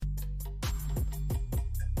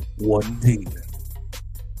one team.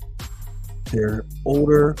 Their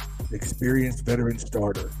older, experienced veteran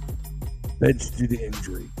starter benched due to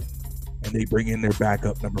injury, and they bring in their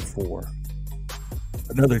backup number 4.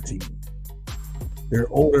 Another team. Their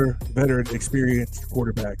older, veteran, experienced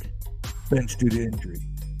quarterback benched due to injury,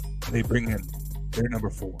 and they bring in their number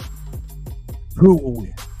 4. Who will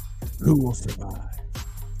win? Who will survive?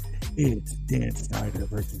 It's Dan Snyder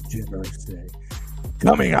versus Jim Irsay.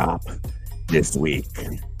 Coming up this week,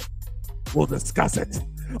 we'll discuss it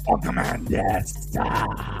on Command Yes. Is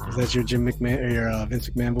that your Jim McMahon or your Vince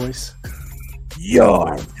McMahon voice?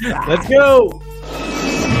 Yours. Let's go.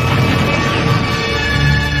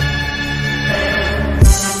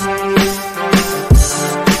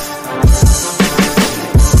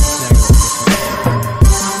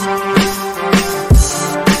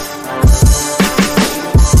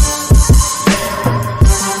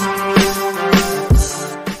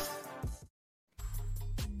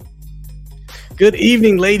 Good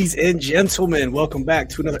evening, ladies and gentlemen. Welcome back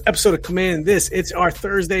to another episode of Command This. It's our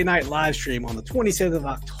Thursday night live stream on the 27th of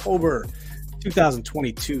October,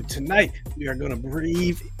 2022. Tonight, we are going to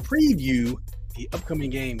preview the upcoming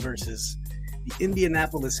game versus the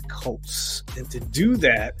Indianapolis Colts. And to do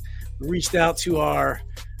that, we reached out to our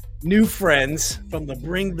new friends from the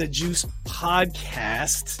Bring the Juice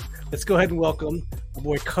podcast. Let's go ahead and welcome my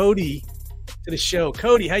boy Cody to the show.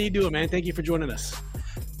 Cody, how you doing, man? Thank you for joining us.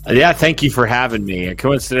 Yeah, thank you for having me.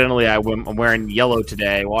 Coincidentally, I'm wearing yellow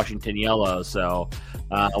today, Washington yellow, so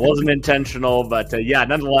it wasn't intentional, but yeah,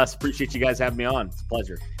 nonetheless, appreciate you guys having me on. It's a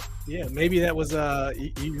pleasure. Yeah, maybe that was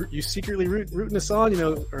you secretly rooting us on,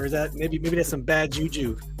 or is that maybe that's some bad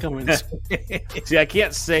juju coming? See, I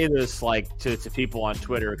can't say this like to people on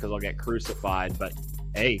Twitter because I'll get crucified, but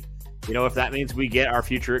hey, if that means we get our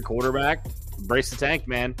future at quarterback, embrace the tank,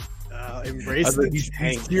 man. Embrace the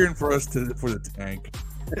tank. He's cheering for us for the tank.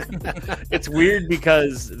 It's weird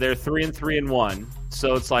because they're 3-3-1,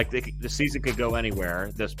 so it's like the season could go anywhere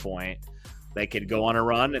at this point. They could go on a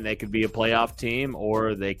run and they could be a playoff team,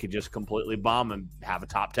 or they could just completely bomb and have a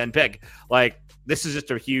top 10 pick. Like, this is just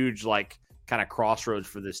a huge kind of crossroads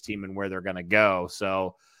for this team and where they're going to go.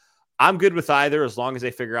 So I'm good with either as long as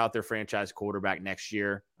they figure out their franchise quarterback next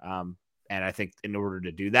year. And I think in order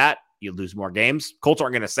to do that, you lose more games. Colts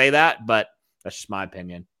aren't going to say that, but that's just my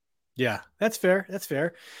opinion. Yeah, that's fair. That's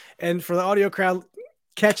fair. And for the audio crowd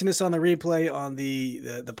catching this on the replay on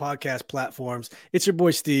the podcast platforms, it's your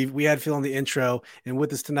boy Steve. We had Phil on the intro, and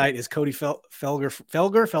with us tonight is Cody Felger.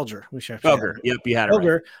 Felger. Yep, you had it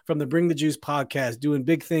Felger right. From the Bring the Juice podcast, doing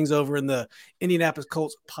big things over in the Indianapolis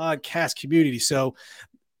Colts podcast community. So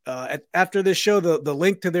after this show, the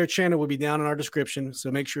link to their channel will be down in our description. So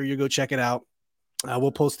make sure you go check it out.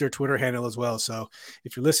 We'll post their Twitter handle as well. So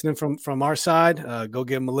if you're listening from our side, go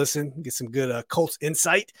give them a listen, get some good Colts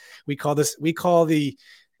insight. We call this the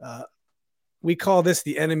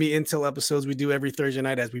enemy intel episodes we do every Thursday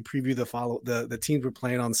night as we preview the teams we're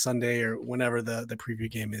playing on Sunday or whenever the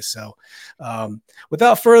preview game is. So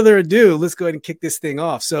without further ado, let's go ahead and kick this thing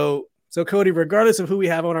off. So Cody, regardless of who we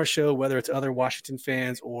have on our show, whether it's other Washington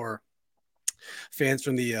fans or fans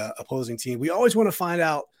from the opposing team, we always want to find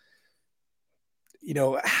out,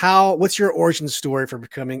 what's your origin story for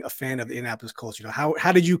becoming a fan of the Indianapolis Colts?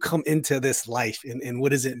 How did you come into this life and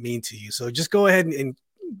what does it mean to you? So just go ahead and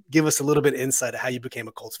give us a little bit of insight of how you became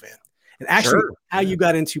a Colts fan and actually how you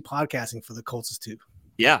got into podcasting for the Colts too.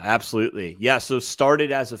 Yeah, absolutely. Yeah. So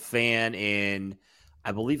started as a fan in,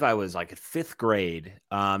 I believe I was like at 5th grade.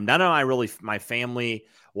 None of my family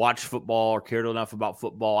watched football or cared enough about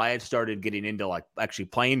football. I had started getting into actually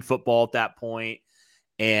playing football at that point.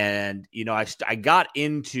 And, I got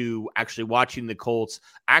into actually watching the Colts.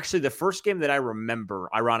 Actually, the first game that I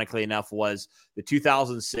remember, ironically enough, was the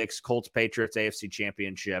 2006 Colts-Patriots AFC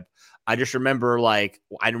Championship. I just remember, I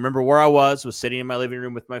remember where I was sitting in my living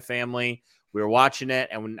room with my family. We were watching it,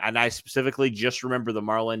 and I specifically just remember the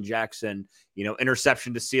Marlon Jackson,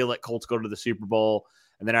 interception to seal it, Colts go to the Super Bowl.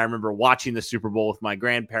 And then I remember watching the Super Bowl with my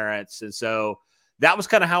grandparents. And so that was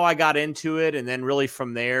kind of how I got into it. And then really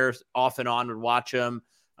from there, off and on, would watch them.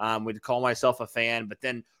 Would call myself a fan. But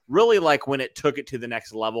then really when it took it to the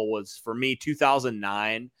next level was for me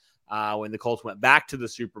 2009 when the Colts went back to the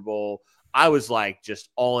Super Bowl. I was just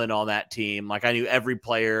all in on that team. I knew every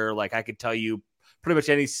player. I could tell you pretty much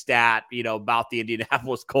any stat, about the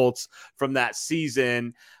Indianapolis Colts from that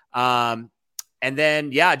season. And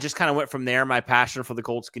then, just kind of went from there. My passion for the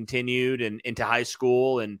Colts continued and into high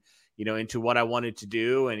school and, into what I wanted to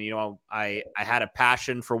do. And, I had a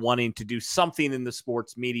passion for wanting to do something in the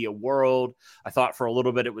sports media world. I thought for a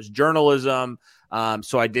little bit it was journalism.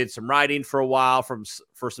 So I did some writing for a while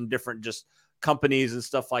for some different just companies and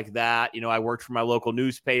stuff like that. I worked for my local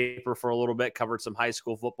newspaper for a little bit, covered some high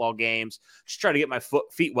school football games, just try to get my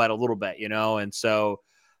feet wet a little bit, and so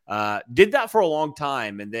did that for a long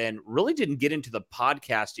time, and then really didn't get into the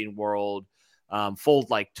podcasting world full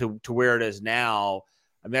to where it is now.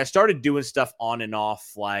 I mean, I started doing stuff on and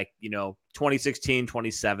off 2016,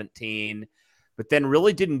 2017, but then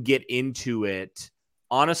really didn't get into it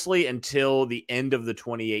honestly until the end of the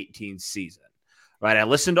 2018 season. Right. I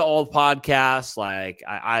listened to all the podcasts.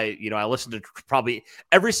 I listened to probably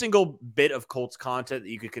every single bit of Colts content that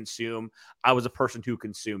you could consume. I was a person who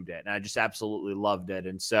consumed it, and I just absolutely loved it.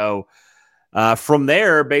 And so from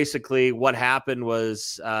there, basically what happened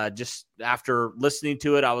was just after listening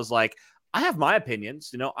to it, I was like, I have my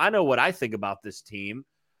opinions. I know what I think about this team.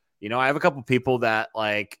 I have a couple people that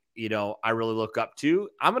I really look up to.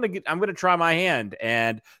 I'm going to try my hand,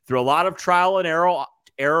 and through a lot of trial and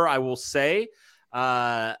error, I will say,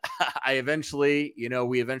 we eventually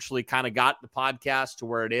kind of got the podcast to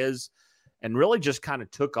where it is and really just kind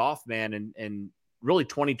of took off, man. And really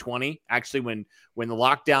 2020, actually, when the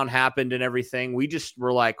lockdown happened and everything, we just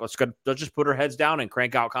were like, let's just put our heads down and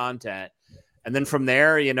crank out content. And then from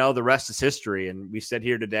there, the rest is history. And we sit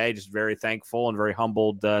here today just very thankful and very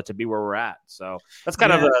humbled to be where we're at. So that's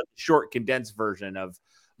kind of a short, condensed version of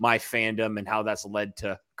my fandom and how that's led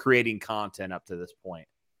to creating content up to this point.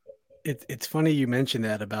 It's funny you mentioned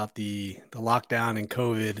that about the lockdown and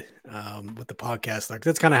COVID with the podcast.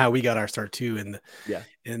 That's kind of how we got our start too. And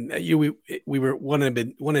we were wanted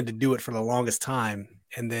to do it for the longest time,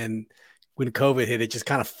 and then when COVID hit, it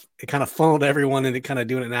kind of funneled everyone into kind of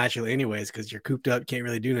doing it naturally, anyways, because you're cooped up, can't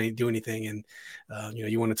really do anything, and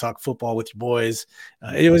you want to talk football with your boys.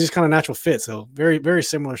 It was just kind of natural fit. So very, very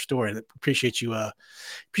similar story. Appreciate you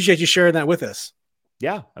sharing that with us.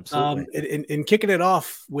 Yeah, absolutely. And kicking it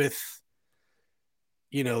off with,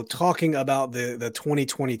 talking about the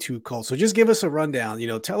 2022 Colts. So just give us a rundown.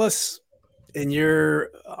 Tell us, in your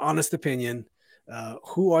honest opinion,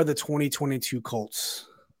 who are the 2022 Colts?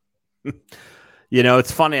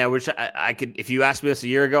 It's funny. I wish I could. If you asked me this a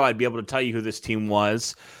year ago, I'd be able to tell you who this team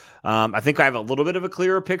was. I think I have a little bit of a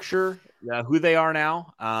clearer picture who they are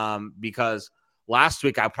now, because last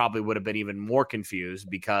week I probably would have been even more confused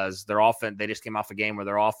because their offense, they just came off a game where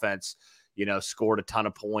their offense, scored a ton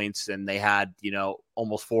of points and they had,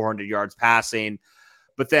 almost 400 yards passing,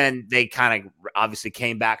 but then they kind of obviously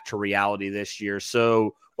came back to reality this year.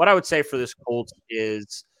 So what I would say for this Colts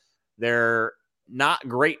is they're not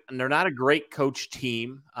great, and they're not a great coach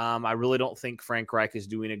team. I really don't think Frank Reich is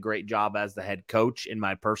doing a great job as the head coach, in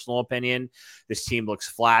my personal opinion. This team looks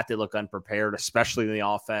flat. They look unprepared, especially in the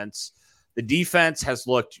offense. The defense has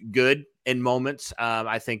looked good in moments.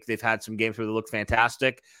 I think they've had some games where they look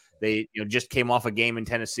fantastic. They just came off a game in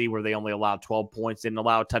Tennessee where they only allowed 12 points, didn't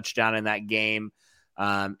allow a touchdown in that game.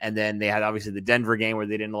 And then they had obviously the Denver game where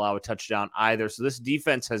they didn't allow a touchdown either. So this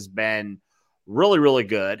defense has been really, really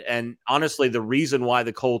good. And honestly, the reason why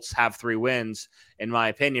the Colts have 3 wins, in my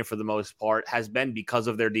opinion, for the most part, has been because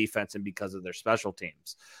of their defense and because of their special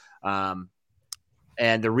teams.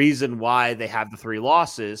 And the reason why they have the 3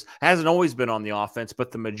 losses hasn't always been on the offense,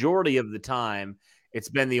 but the majority of the time it's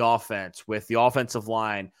been the offense, with the offensive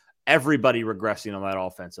line, everybody regressing on that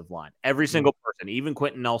offensive line. Every single person, even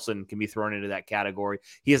Quentin Nelson, can be thrown into that category.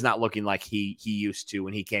 He is not looking like he used to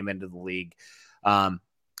when he came into the league.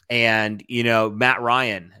 And, Matt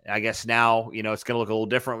Ryan, I guess now, it's going to look a little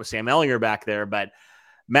different with Sam Ehlinger back there, but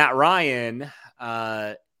Matt Ryan,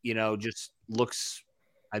 just looks,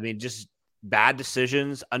 just bad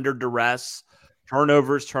decisions under duress,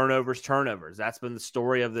 turnovers. That's been the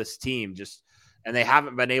story of this team. And they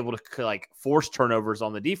haven't been able to force turnovers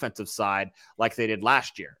on the defensive side like they did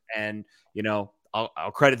last year. And,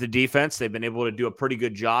 I'll credit the defense. They've been able to do a pretty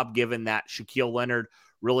good job, given that Shaquille Leonard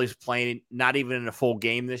really is playing not even in a full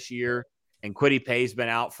game this year. And Kwity Paye's been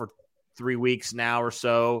out for 3 weeks now or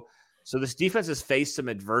so. So this defense has faced some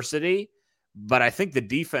adversity, but I think the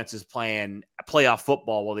defense is playing playoff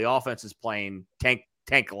football while the offense is playing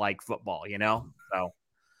tank-like football, So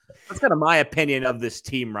that's kind of my opinion of this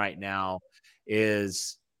team right now.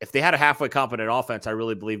 Is if they had a halfway competent offense, I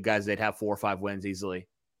really believe, guys, they'd have 4 or 5 wins easily.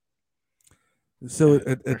 So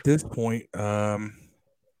at this point,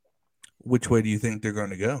 which way do you think they're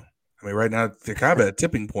going to go? I mean, right now they're kind of at a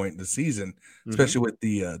tipping point in the season, especially with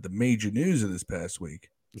the major news of this past week.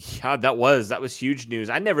 Yeah, that was huge news.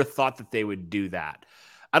 I never thought that they would do that.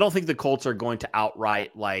 I don't think the Colts are going to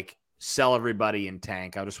outright sell everybody and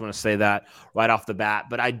tank. I just want to say that right off the bat.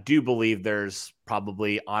 But I do believe there's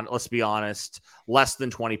probably, let's be honest, less than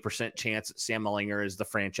 20% chance that Sam Ehlinger is the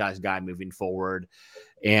franchise guy moving forward.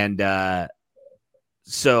 And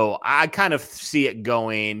So I kind of see it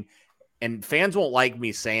going, and fans won't like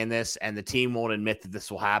me saying this, and the team won't admit that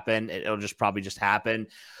this will happen. It'll just probably just happen.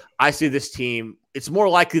 I see this team. It's more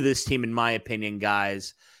likely this team, in my opinion,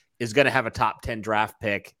 guys, is going to have a top 10 draft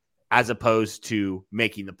pick as opposed to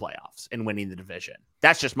making the playoffs and winning the division.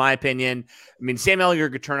 That's just my opinion. I mean, Sam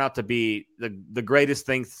Ehlinger could turn out to be the greatest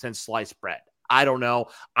thing since sliced bread. I don't know.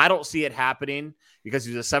 I don't see it happening because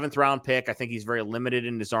he's a 7th-round pick. I think he's very limited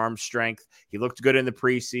in his arm strength. He looked good in the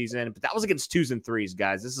preseason, but that was against 2s and 3s,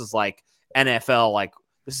 guys. This is like NFL. Like,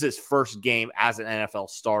 this is his first game as an NFL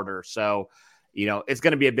starter. So, it's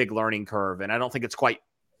going to be a big learning curve, and I don't think it's quite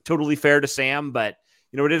totally fair to Sam, but,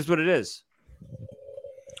 it is what it is.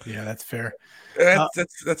 Yeah, that's fair.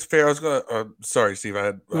 That's fair. I was going to sorry, Steve. I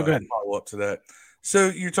had follow up to that. So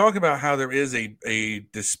you're talking about how there is a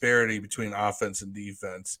disparity between offense and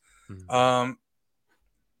defense. Mm-hmm.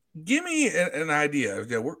 Give me an idea.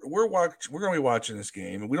 Yeah, we're going to be watching this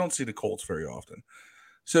game, and we don't see the Colts very often.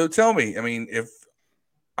 So tell me, I mean, if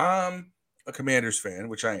I'm a Commanders fan,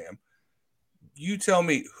 which I am, you tell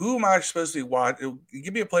me, who am I supposed to be watching?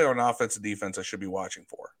 Give me a player on offense and defense I should be watching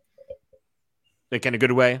for. Like in a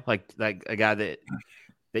good way, like a guy that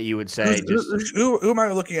you would say. Who am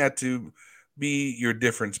I looking at to be your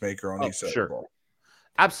difference maker on these side of the ball?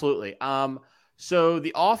 Absolutely. So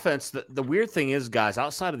the offense, the weird thing is, guys,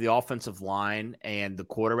 outside of the offensive line and the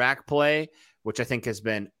quarterback play, which I think has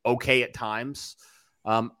been okay at times,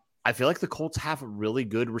 I feel like the Colts have really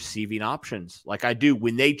good receiving options. Like I do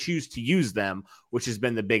when they choose to use them, which has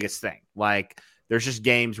been the biggest thing. Like there's just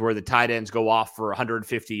games where the tight ends go off for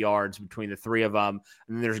 150 yards between the three of them.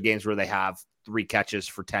 And then there's games where they have 3 catches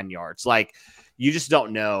for 10 yards. Like you just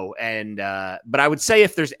don't know. And, but I would say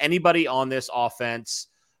if there's anybody on this offense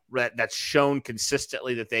that's shown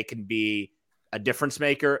consistently that they can be a difference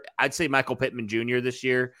maker, I'd say Michael Pittman Jr. this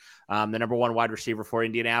year, the number 1 wide receiver for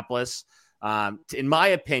Indianapolis. In my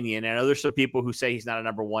opinion, and I know there's some people who say he's not a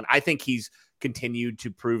number 1. I think he's continued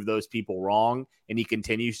to prove those people wrong, and he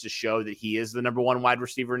continues to show that he is the number 1 wide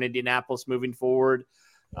receiver in Indianapolis moving forward.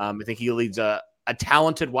 I think he leads a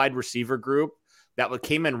talented wide receiver group that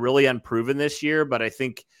came in really unproven this year, but I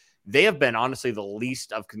think they have been honestly the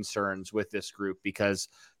least of concerns with this group because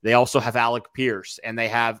they also have Alec Pierce and they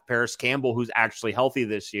have Paris Campbell, who's actually healthy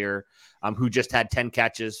this year, who just had 10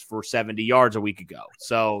 catches for 70 yards a week ago.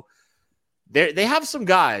 So they have some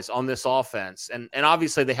guys on this offense, and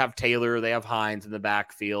obviously they have Taylor, they have Hines in the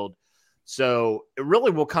backfield. So it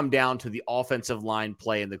really will come down to the offensive line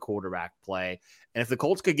play and the quarterback play. And if the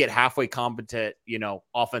Colts could get halfway competent,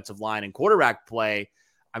 offensive line and quarterback play,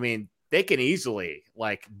 I mean, they can easily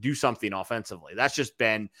do something offensively. It's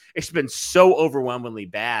been so overwhelmingly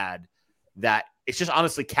bad that it's just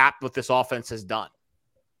honestly capped what this offense has done.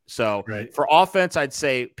 So For offense, I'd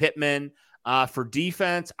say Pittman. For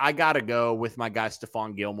defense, I got to go with my guy,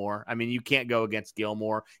 Stephon Gilmore. I mean, you can't go against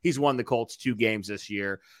Gilmore. He's won the Colts 2 games this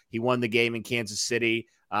year. He won the game in Kansas City.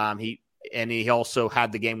 He also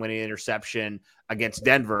had the game-winning interception against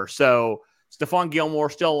Denver. So Stephon Gilmore,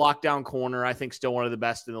 still a lockdown corner. I think still one of the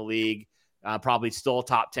best in the league. Probably still a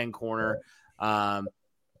top 10 corner.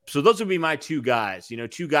 So those would be my 2 guys.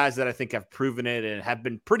 2 guys that I think have proven it and have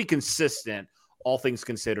been pretty consistent, all things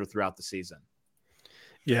considered, throughout the season.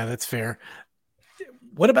 Yeah, that's fair.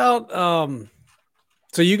 What about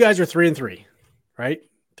so you guys are 3-3, right?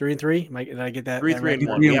 3-3. Did I get that? 3-3 right?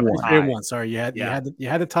 3-1. Sorry, you had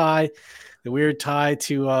the tie, the weird tie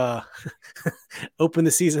to open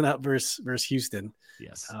the season up versus Houston.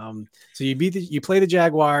 Yes. So you play the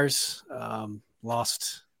Jaguars,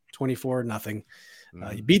 lost 24-0.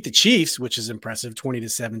 You beat the Chiefs, which is impressive,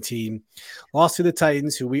 20-17. Lost to the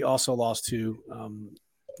Titans, who we also lost to.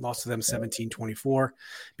 Lost to them 17-24.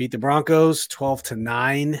 Beat the Broncos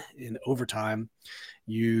 12-9 in overtime.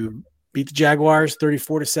 You beat the Jaguars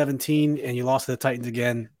 34-17, and you lost to the Titans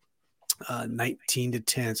again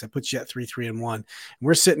 19-10. So that puts you at 3-3-1. And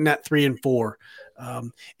we're sitting at 3-4.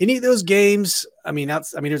 Any of those games?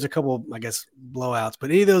 There's a couple, I guess, blowouts, but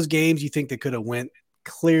any of those games you think they could have went?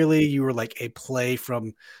 Clearly, you were like a play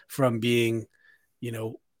from being,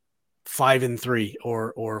 5-3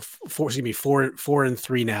 or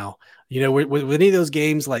 4-3 now. Were any of those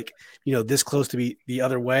games this close to be the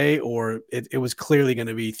other way, or it was clearly going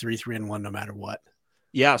to be 3-3-1 no matter what?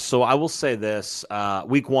 Yeah, so I will say this: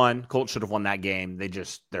 week 1, Colts should have won that game.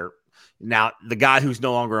 They're now the guy who's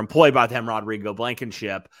no longer employed by them, Rodrigo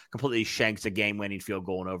Blankenship, completely shanks a game-winning field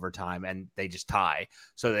goal in overtime, and they just tie.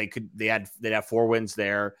 So they'd have 4 wins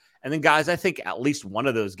there. And then, guys, I think at least one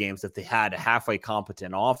of those games, if they had a halfway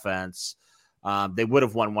competent offense, they would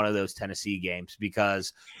have won one of those Tennessee games,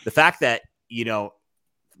 because the fact that,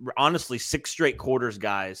 honestly 6 straight quarters,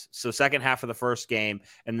 guys. So second half of the first game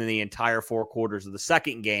and then the entire 4 quarters of the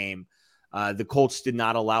second game, the Colts did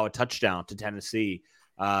not allow a touchdown to Tennessee.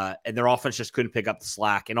 And their offense just couldn't pick up the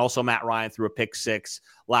slack. And also Matt Ryan threw a pick 6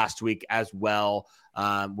 last week as well,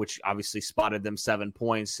 which obviously spotted them 7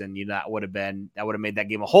 points. And that would have made that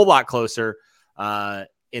game a whole lot closer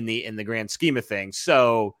in the grand scheme of things.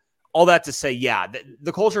 So all that to say, yeah,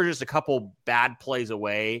 the Colts are just a couple bad plays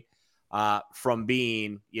away from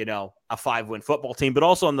being, a 5-win football team. But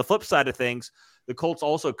also on the flip side of things, the Colts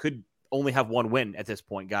also could only have 1 win at this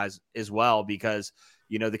point, guys, as well, because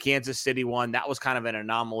the Kansas City one, that was kind of an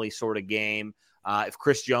anomaly sort of game. If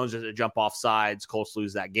Chris Jones doesn't jump off sides, Colts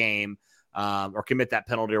lose that game or commit that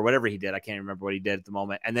penalty or whatever he did. I can't remember what he did at the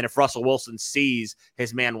moment. And then if Russell Wilson sees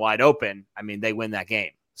his man wide open, they win that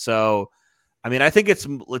game. So, I think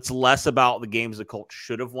it's less about the games the Colts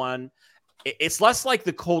should have won. It's less like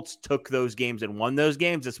the Colts took those games and won those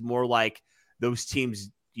games. It's more like those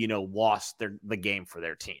teams, lost the game for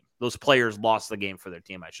their team. Those players lost the game for their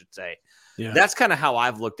team, I should say. Yeah. That's kind of how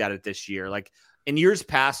I've looked at it this year. Like in years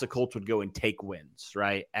past, the Colts would go and take wins,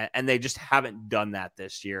 right? And they just haven't done that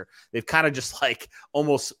this year. They've kind of just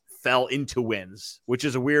almost fell into wins, which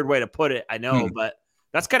is a weird way to put it. I know, but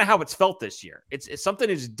that's kind of how it's felt this year. It's something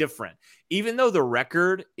is different. Even though the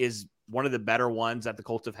record is one of the better ones that the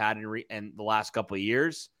Colts have had in the last couple of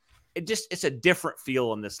years, it's a different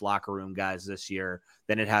feel in this locker room, guys, this year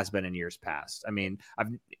than it has been in years past. In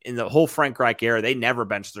the whole Frank Reich era, they never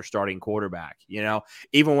benched their starting quarterback,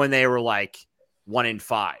 even when they were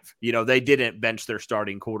 1-5, they didn't bench their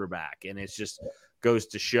starting quarterback. And it just goes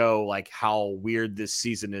to show how weird this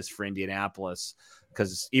season is for Indianapolis,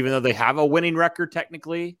 because even though they have a winning record,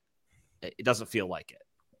 technically, it doesn't feel like it.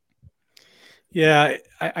 Yeah,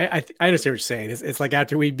 I understand what you're saying. It's like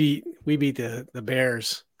after we beat the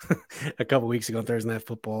Bears a couple weeks ago on Thursday Night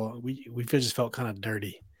Football, we just felt kind of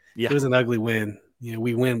dirty. Yeah. It was an ugly win.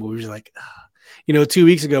 We win, but we were just like, 2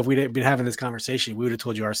 weeks ago, if we'd been having this conversation, we would have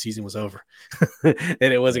told you our season was over and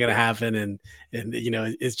it wasn't going to happen. And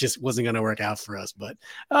it just wasn't going to work out for us. But,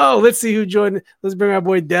 let's see who joined. Let's bring our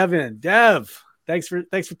boy Devin. Dev, thanks for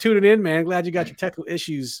tuning in, man. Glad you got your technical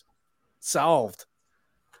issues solved.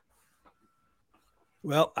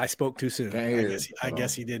 Well, I spoke too soon. I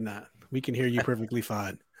guess he did not. We can hear you perfectly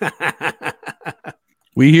fine.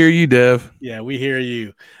 We hear you, Dev. Yeah, we hear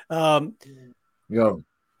you. Yo,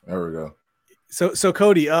 there we go. So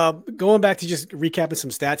Cody, going back to just recapping some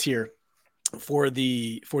stats here for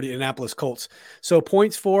the Indianapolis Colts. So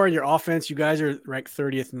points for your offense, you guys are ranked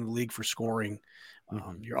 30th in the league for scoring.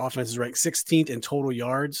 Your offense is ranked 16th in total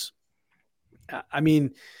yards.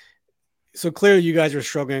 So clearly you guys are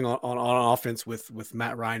struggling on offense with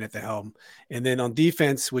Matt Ryan at the helm. And then on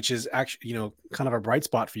defense, which is actually, kind of a bright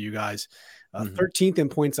spot for you guys, 13th in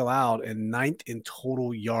points allowed and 9th in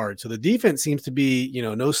total yards. So the defense seems to be,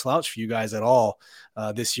 no slouch for you guys at all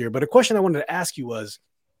this year. But a question I wanted to ask you was,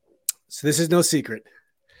 so this is no secret,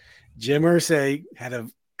 Jim Irsay had a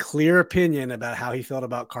clear opinion about how he felt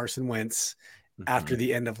about Carson Wentz after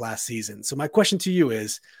the end of last season. So my question to you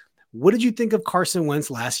is, what did you think of Carson Wentz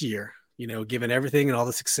last year? Given everything and all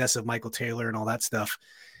the success of Michael Taylor and all that stuff,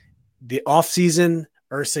 the offseason,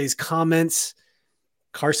 Irsay's comments,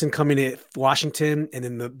 Carson coming to Washington, and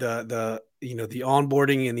then the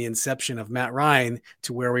onboarding and the inception of Matt Ryan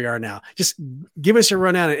to where we are now. Just give us a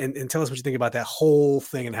rundown and tell us what you think about that whole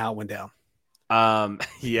thing and how it went down.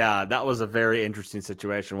 Yeah, that was a very interesting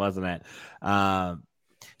situation, wasn't it?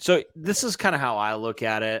 So this is kind of how I look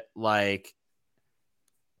at it. Like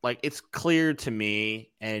it's clear to me,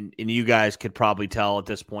 and you guys could probably tell at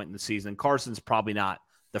this point in the season, Carson's probably not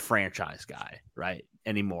the franchise guy, right,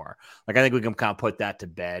 anymore. I think we can kind of put that to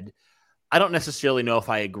bed. I don't necessarily know if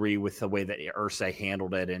I agree with the way that Irsay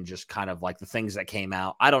handled it and just kind of the things that came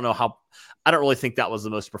out. I don't really think that was the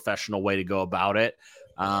most professional way to go about it.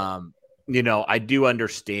 I do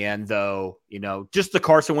understand, though, just the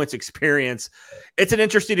Carson Wentz experience. It's an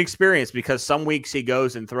interesting experience because some weeks he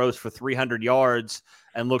goes and throws for 300 yards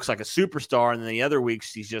and looks like a superstar. And then the other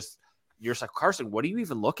weeks you're just like, Carson, what are you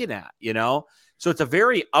even looking at? So it's a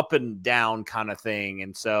very up and down kind of thing.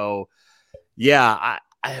 And so, yeah,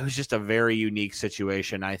 it was just a very unique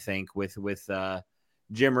situation, I think, with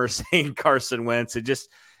Jim Irsay and Carson Wentz.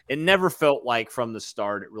 It never felt like from the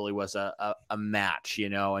start it really was a match,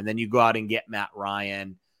 and then you go out and get Matt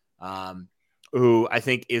Ryan, who I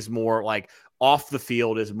think is more off the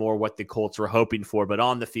field is more what the Colts were hoping for, but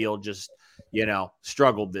on the field just,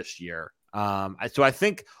 struggled this year. So I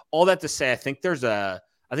think all that to say, I think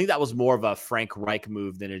that was more of a Frank Reich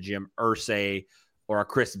move than a Jim Irsay or a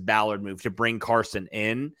Chris Ballard move to bring Carson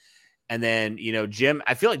in. And then, Jim,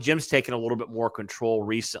 I feel like Jim's taken a little bit more control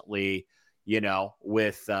recently,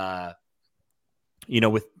 with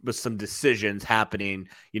some decisions happening,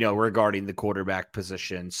 regarding the quarterback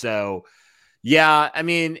position. So, yeah, I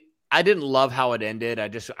mean, I didn't love how it ended.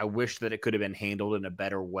 I wish that it could have been handled in a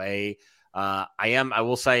better way. I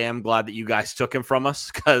will say I am glad that you guys took him from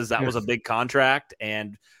us, because that was a big contract,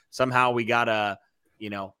 and somehow we got a,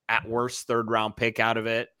 at worst third round pick out of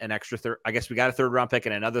it, an extra third. I guess we got a third round pick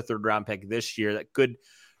and another third round pick this year that could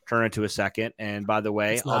turn into a second. And by the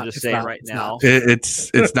way, I'll just say it right now.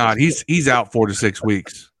 It's not. He's out 4 to 6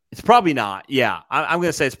 weeks. It's probably not. Yeah. I'm going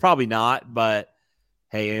to say it's probably not, but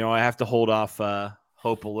hey, I have to hold off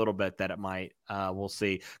hope a little bit that it might. We'll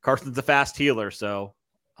see. Carson's a fast healer, so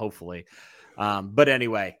hopefully. But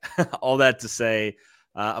anyway, all that to say,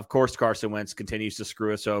 of course, Carson Wentz continues to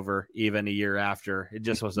screw us over even a year after. It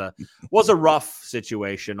just was a rough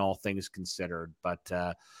situation, all things considered.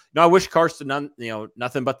 But I wish Carson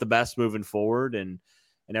nothing but the best moving forward and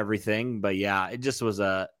everything. But yeah, it just was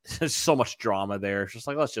so much drama there. It's just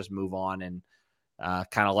like, let's just move on and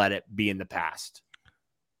kind of let it be in the past.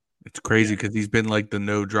 It's crazy because he's been like the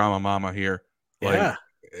no drama mama here. Yeah,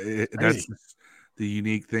 that's the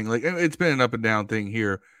unique thing. Like, it's been an up and down thing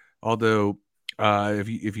here. Although,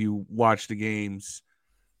 if you watch the games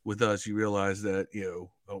with us, you realize that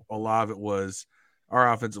a lot of it was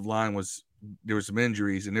our offensive line there were some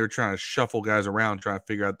injuries, and they were trying to shuffle guys around, trying to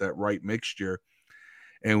figure out that right mixture.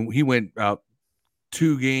 And he went out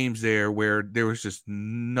 2 games there where there was just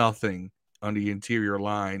nothing on the interior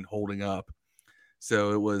line holding up.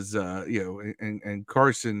 So it was, and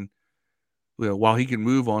Carson, while he can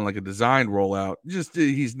move on like a design rollout,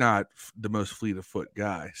 he's not the most fleet of foot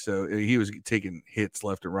guy. So he was taking hits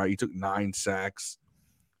left and right. He took 9 sacks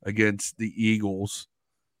against the Eagles,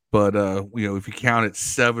 but if you count it,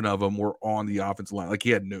 7 of them were on the offensive line. Like,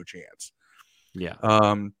 he had no chance. Yeah.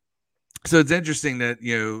 So it's interesting that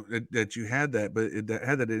that you had that, but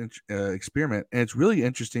had that experiment, and it's really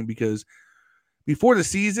interesting because before the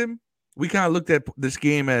season, we kind of looked at this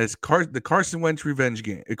game as the Carson Wentz revenge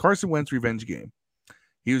game. A Carson Wentz revenge game.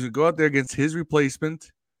 He was going to go out there against his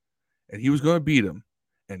replacement, and he was going to beat him.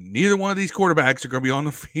 And neither one of these quarterbacks are going to be on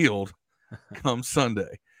the field come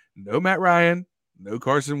Sunday. No Matt Ryan, no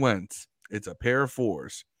Carson Wentz. It's a pair of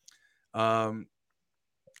 4s.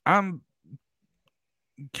 I'm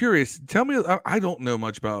curious. Tell me, I don't know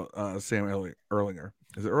much about Sam Ehlinger.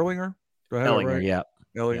 Is it Erlinger? Do I have it right? Yeah.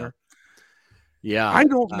 Ehlinger. Yeah. I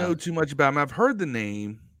don't know too much about him. I've heard the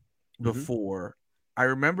name before. Mm-hmm. I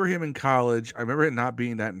remember him in college. I remember not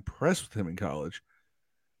being that impressed with him in college.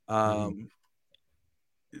 Tell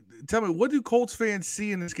me, what do Colts fans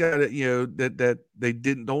see in this guy that that they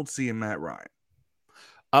don't see in Matt Ryan?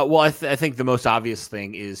 Well, I think the most obvious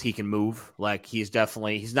thing is he can move. Like, he's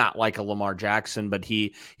not like a Lamar Jackson, but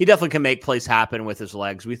he definitely can make plays happen with his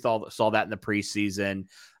legs. We saw that in the preseason.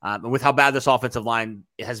 And with how bad this offensive line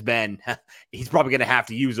has been, he's probably going to have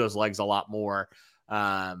to use those legs a lot more.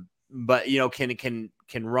 But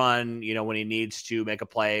can run, when he needs to make a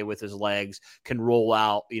play with his legs, can roll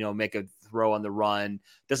out, make a throw on the run.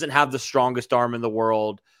 Doesn't have the strongest arm in the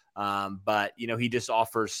world. But he just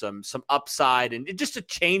offers some upside and just a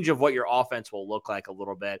change of what your offense will look like a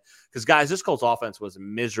little bit. Because, guys, this Colts offense was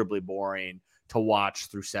miserably boring to watch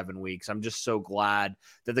through 7 weeks. I'm just so glad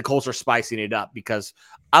that the Colts are spicing it up, because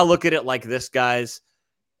I look at it like this, guys.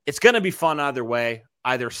 It's going to be fun either way.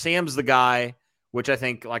 Either Sam's the guy, which I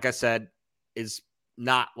think, like I said, is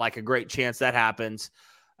not like a great chance that happens,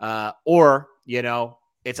 or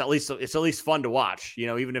it's at least fun to watch.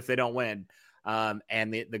 Even if they don't win.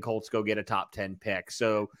 And the Colts go get a top 10 pick.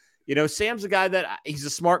 So, Sam's a guy that he's a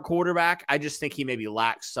smart quarterback. I just think he maybe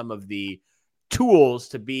lacks some of the tools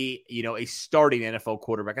to be, a starting NFL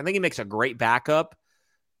quarterback. I think he makes a great backup.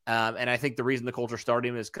 And I think the reason the Colts are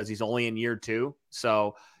starting him is because he's only in year 2.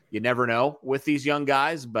 So you never know with these young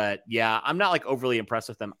guys. But yeah, I'm not like overly impressed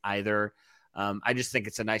with them either. I just think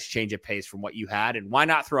it's a nice change of pace from what you had. And why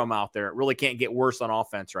not throw him out there? It really can't get worse on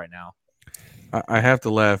offense right now. I have to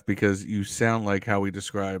laugh because you sound like how we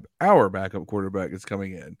describe our backup quarterback is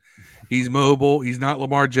coming in. He's mobile. He's not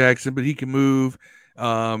Lamar Jackson, but he can move.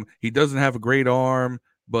 He doesn't have a great arm,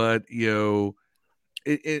 but in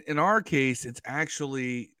our case, it's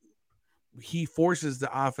actually he forces the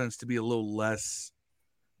offense to be a little less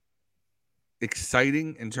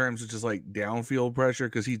exciting in terms of just like downfield pressure,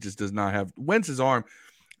 because he just does not have Wentz's arm.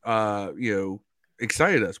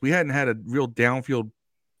 Excited us. We hadn't had a real downfield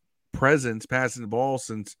presence passing the ball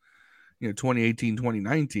since 2018,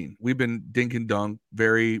 2019. We've been dink and dunk,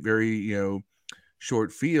 very, very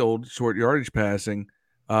short field, short yardage passing.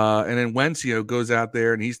 And then Wentz, goes out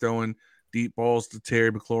there and he's throwing deep balls to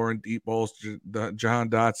Terry McLaurin, deep balls to John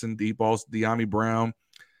Dotson, deep balls to De'Ami Brown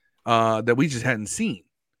that we just hadn't seen.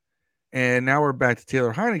 And now we're back to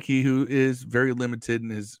Taylor Heineke, who is very limited in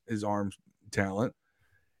his arm talent.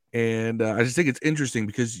 And I just think it's interesting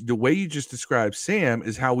because the way you just described Sam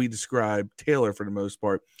is how we describe Taylor for the most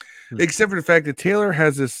part, except for the fact that Taylor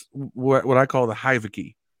has this what I call the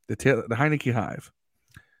Heineke, the Heineke hive,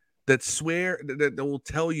 that will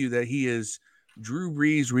tell you that he is Drew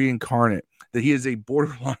Brees reincarnate, that he is a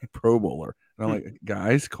borderline Pro Bowler. And I'm like,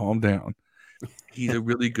 guys, calm down. He's a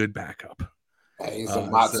really good backup. He's a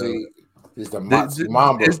Moxie. He's the Moxie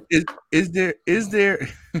Mamba. Is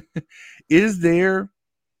there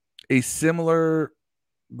a similar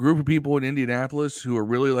group of people in Indianapolis who are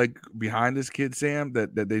really like behind this kid, Sam,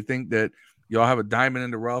 that they think that y'all have a diamond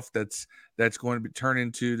in the rough that's going to be turned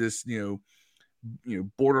into this,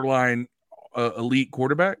 borderline elite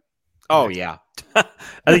quarterback? Oh yeah. I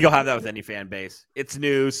think you'll have that with any fan base. It's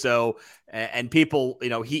new. So, and people,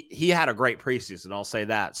 he had a great preseason. I'll say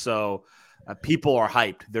that. So people are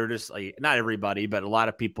hyped. They're just like, not everybody, but a lot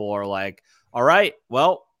of people are like, all right,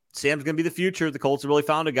 well, Sam's going to be the future. The Colts have really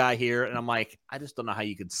found a guy here. And I'm like, I just don't know how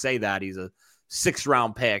you could say that. He's a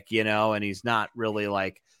 6th-round pick, and he's not really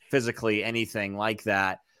like physically anything like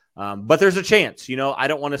that. But there's a chance, I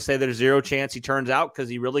don't want to say there's 0 chance he turns out because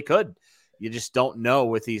he really could. You just don't know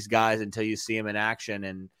with these guys until you see him in action.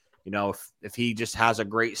 And, if he just has a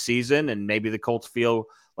great season and maybe the Colts feel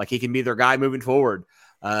like he can be their guy moving forward.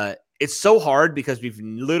 It's so hard because we've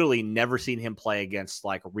literally never seen him play against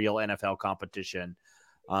like real NFL competition.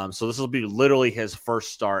 So this will be literally his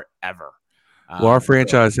first start ever. Well, our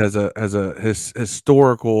franchise has a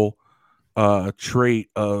historical trait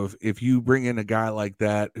of if you bring in a guy like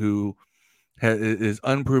that who is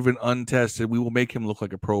unproven, untested, we will make him look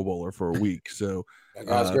like a Pro Bowler for a week. So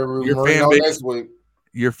your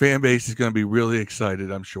fan base is going to be really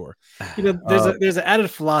excited, I'm sure. There's an added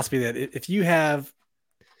philosophy that if you have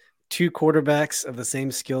 2 quarterbacks of the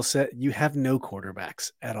same skill set, you have no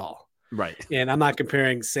quarterbacks at all. Right. And I'm not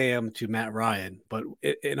comparing Sam to Matt Ryan, but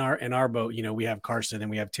in our boat, we have Carson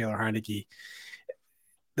and we have Taylor Heineke.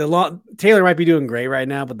 Taylor might be doing great right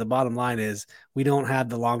now, but the bottom line is we don't have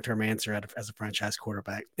the long-term answer as a franchise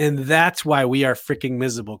quarterback. And that's why we are freaking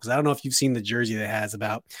miserable. Because I don't know if you've seen the jersey that has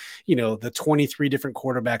about, the 23 different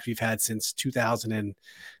quarterbacks we've had since 2000 and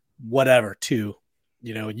whatever, 2.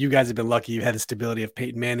 You guys have been lucky. You had the stability of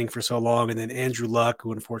Peyton Manning for so long, and then Andrew Luck,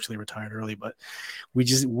 who unfortunately retired early. But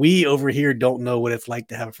we over here don't know what it's like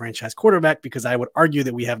to have a franchise quarterback, because I would argue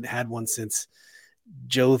that we haven't had one since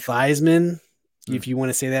Joe Theismann, if you want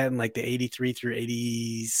to say that, in like the 83 through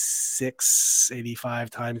 86, 85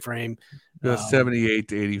 time frame. 78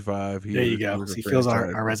 to 85. There you go. He feels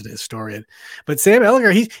our resident historian. But Sam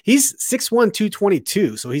Ehlinger, he's 6'1",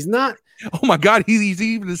 222. So he's not. Oh my God, he's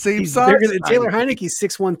even the same size. Taylor Heineke's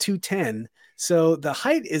 6'1", 210. So the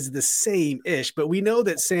height is the same-ish, but we know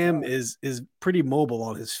that Sam is pretty mobile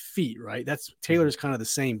on his feet, right? Taylor's kind of the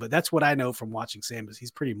same, but that's what I know from watching Sam is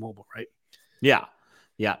he's pretty mobile, right? Yeah.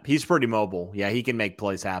 Yeah, he's pretty mobile. Yeah, he can make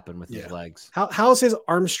plays happen with his legs. How's his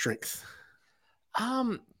arm strength?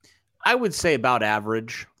 I would say about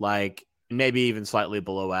average, like maybe even slightly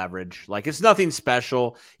below average. Like it's nothing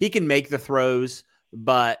special. He can make the throws,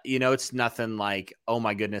 but it's nothing like, oh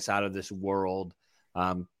my goodness, out of this world.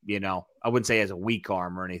 I wouldn't say he has a weak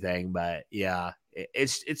arm or anything, but yeah,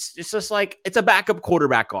 it's just like it's a backup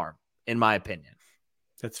quarterback arm, in my opinion.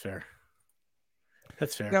 That's fair.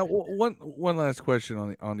 That's fair. Now, one last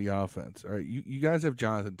question on the offense. All right, you guys have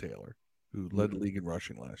Jonathan Taylor, who led the league in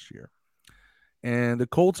rushing last year, and the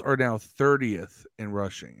Colts are now 30th in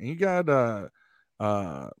rushing, and you got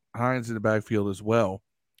Hines in the backfield as well.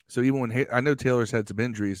 So even when I know Taylor's had some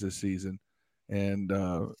injuries this season, and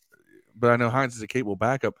but I know Hines is a capable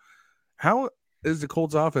backup. How is the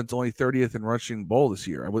Colts offense only 30th in rushing ball this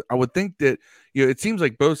year? I would think that it seems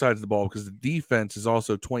like both sides of the ball, because the defense is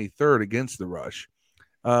also 23rd against the rush.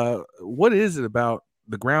 What is it about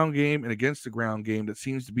the ground game and against the ground game that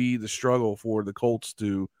seems to be the struggle for the Colts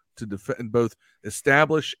to defend, both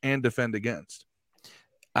establish and defend against?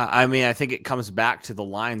 I think it comes back to the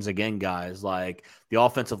lines again, guys. Like the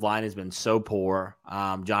offensive line has been so poor.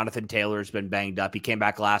 Jonathan Taylor's been banged up. He came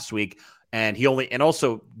back last week, and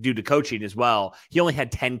also due to coaching as well, he only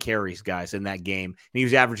had 10 carries, guys, in that game, and he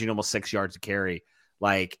was averaging almost 6 yards a carry.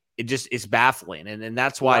 Like it's baffling, and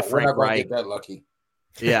that's why Frank Reich get that lucky.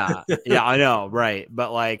 Yeah, I know, right?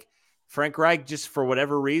 But like Frank Reich, just for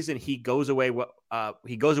whatever reason, he goes away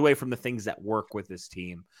from the things that work with this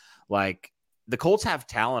team. Like the Colts have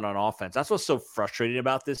talent on offense. That's what's so frustrating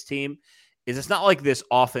about this team is it's not like this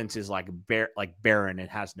offense is like barren and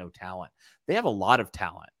has no talent. They have a lot of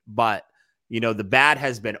talent, but the bad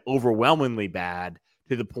has been overwhelmingly bad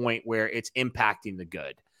to the point where it's impacting the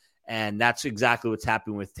good. And that's exactly what's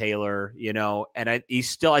happening with Taylor, and I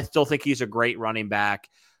still think he's a great running back.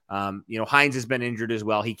 Hines has been injured as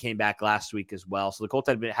well. He came back last week as well. So the Colts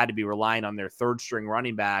had to be relying on their third string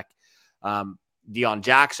running back, Deion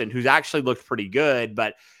Jackson, who's actually looked pretty good,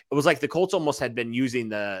 but it was like the Colts almost had been using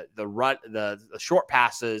the short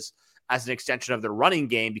passes as an extension of their running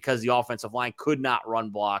game because the offensive line could not run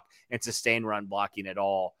block and sustain run blocking at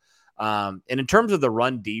all. And in terms of the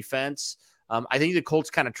run defense, I think the Colts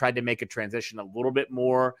kind of tried to make a transition a little bit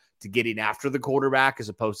more to getting after the quarterback as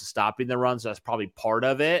opposed to stopping the run. So that's probably part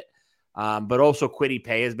of it. But also Kwity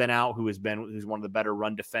Paye has been out, who's one of the better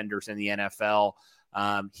run defenders in the NFL.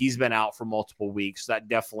 He's been out for multiple weeks. So that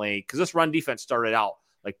definitely, because this run defense started out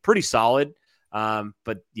like pretty solid.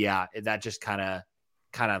 But yeah, that just kind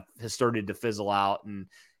of has started to fizzle out. And,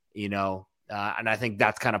 and I think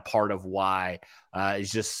that's kind of part of why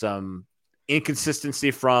it's just some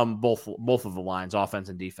inconsistency from both of the lines, offense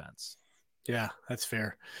and defense. Yeah, that's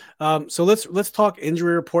fair. So let's talk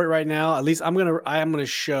injury report right now. At least I'm gonna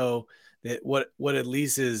show that what at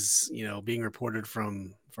least is being reported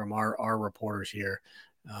from our reporters here.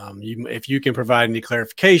 If you can provide any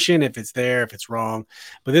clarification, if it's there, if it's wrong,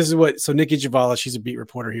 but this is so Nikki Javala, she's a beat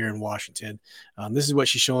reporter here in Washington. This is what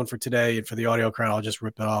she's showing for today, and for the audio crowd, I'll just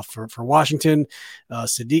rip it off for Washington.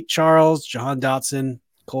 Sadiq Charles, Jahan Dotson,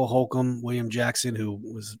 Cole Holcomb, William Jackson, who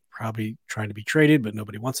was probably trying to be traded, but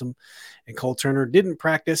nobody wants him, and Cole Turner didn't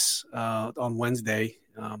practice on Wednesday.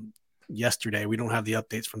 Yesterday, we don't have the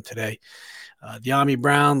updates from today. De'Ami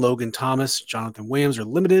Brown, Logan Thomas, Jonathan Williams are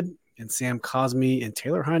limited, and Sam Cosmi and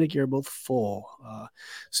Taylor Heineke are both full.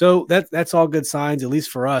 So that's all good signs, at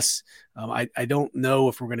least for us. I don't know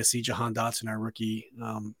if we're going to see Jahan Dotson, our rookie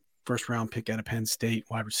first-round pick out of Penn State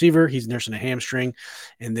wide receiver. He's nursing a hamstring.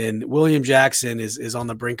 And then William Jackson is on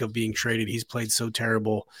the brink of being traded. He's played so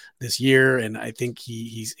terrible this year, and I think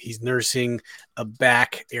he's nursing a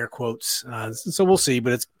back, air quotes. So we'll see.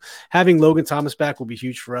 But having Logan Thomas back will be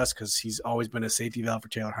huge for us because he's always been a safety valve for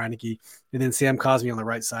Taylor Heineke. And then Sam Cosmi on the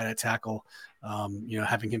right side at tackle.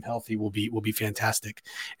 Having him healthy will be fantastic.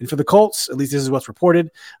 And for the Colts, at least this is what's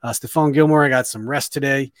reported. Stephon Gilmore got some rest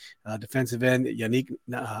today. Defensive end Yannick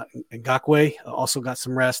Ngakoue also got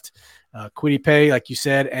some rest. Kwity Paye, like you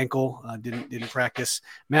said, ankle, didn't practice.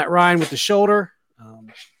 Matt Ryan with the shoulder. I'll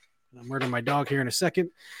murder my dog here in a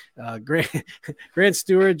second. Grant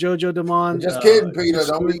Stewart, JoJo Damon. Just kidding, Peter.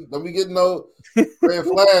 Don't be getting no red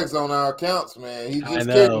flags on our accounts, man. He's just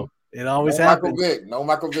kidding. It always happens. No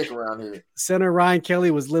Michael Vick around here. Center Ryan Kelly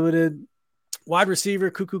was limited. Wide receiver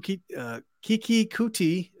Kiki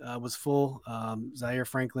Kuti was full. Zaire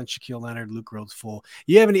Franklin, Shaquille Leonard, Luke Rhodes full.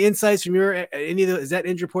 You have any insights from any of the? Is that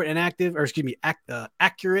injury report inactive or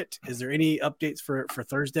accurate? Is there any updates for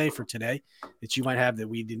Thursday for today that you might have that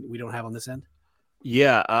we don't have on this end?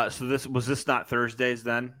 Yeah. So this not Thursdays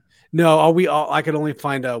then? No. I could only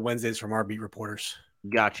find Wednesdays from our beat reporters.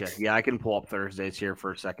 Gotcha. Yeah, I can pull up Thursdays here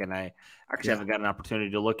for a second. I actually haven't got an opportunity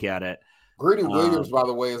to look at it. Greedy Williams, by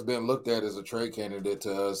the way, has been looked at as a trade candidate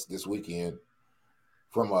to us this weekend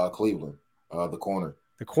from Cleveland, the corner.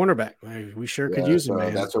 The cornerback. We sure could use him,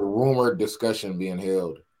 man. That's a rumored discussion being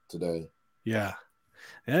held today. Yeah.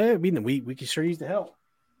 I mean, we can sure use the help.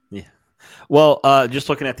 Yeah. Well, just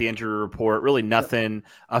looking at the injury report, really nothing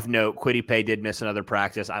of note. Kwity Paye did miss another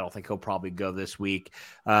practice. I don't think he'll probably go this week.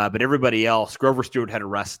 But everybody else, Grover Stewart had a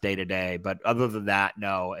rest day today. But other than that,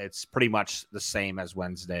 no, it's pretty much the same as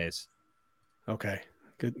Wednesdays. Okay,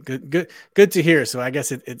 good to hear. So I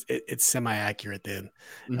guess it's semi-accurate then.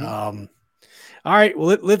 Mm-hmm. All right,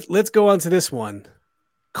 well let's go on to this one.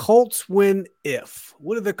 Colts win if.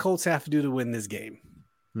 What do the Colts have to do to win this game?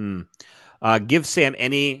 Give Sam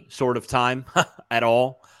any sort of time at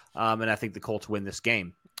all, and I think the Colts win this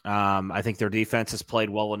game. I think their defense has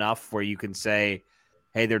played well enough where you can say,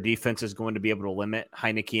 hey, their defense is going to be able to limit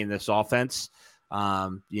Heineke in this offense.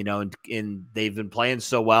 And they've been playing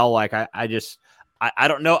so well. Like I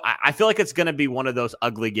don't know. I feel like it's going to be one of those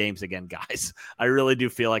ugly games again, guys. I really do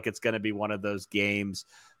feel like it's going to be one of those games.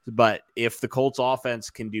 But if the Colts offense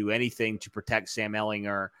can do anything to protect Sam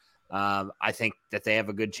Ehlinger, I think that they have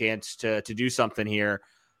a good chance to do something here.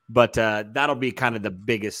 But that'll be kind of the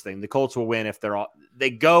biggest thing. The Colts will win if they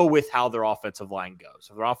go with how their offensive line goes.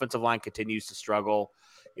 If their offensive line continues to struggle,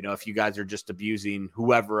 if you guys are just abusing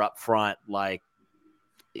whoever up front, like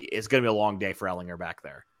it's going to be a long day for Ehlinger back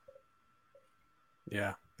there.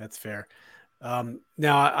 Yeah, that's fair.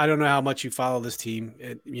 Now I don't know how much you follow this team,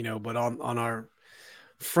 but on our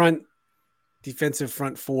front defensive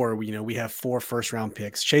front four, we have 4 first-round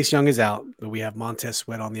picks. Chase Young is out, but we have Montez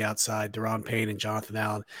Sweat on the outside, Deron Payne and Jonathan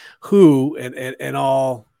Allen, who, in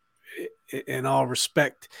all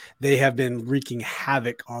respect, they have been wreaking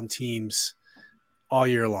havoc on teams all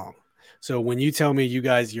year long. So when you tell me you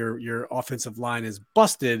guys, your offensive line is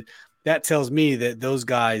busted, that tells me that those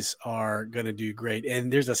guys are going to do great.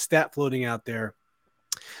 And there's a stat floating out there.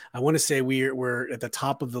 I want to say we're at the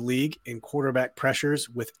top of the league in quarterback pressures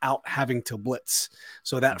without having to blitz.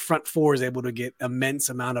 So that front four is able to get immense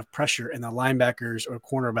amount of pressure, and the linebackers or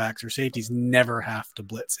cornerbacks or safeties never have to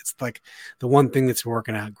blitz. It's like the one thing that's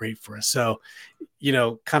working out great for us. So,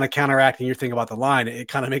 kind of counteracting your thing about the line, it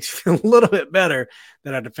kind of makes you feel a little bit better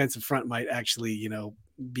that our defensive front might actually,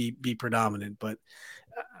 be predominant. But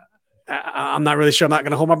I'm not really sure. I'm not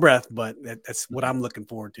going to hold my breath, but that's what I'm looking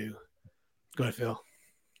forward to. Go ahead, Phil.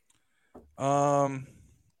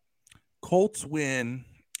 Colts win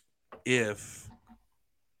if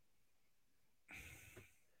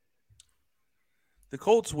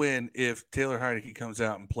Taylor Heinicke comes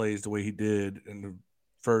out and plays the way he did in the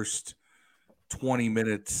first 20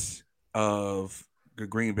 minutes of the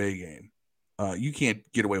Green Bay game. You can't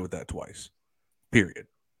get away with that twice, period.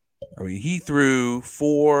 I mean, he threw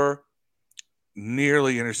 4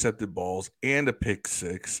 nearly intercepted balls and a pick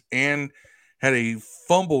 6 and had a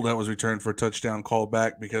fumble that was returned for a touchdown called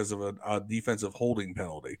back because of a defensive holding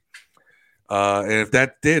penalty. And if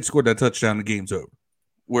they had scored that touchdown, the game's over.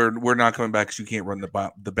 We're not coming back because you can't run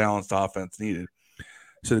the balanced offense needed.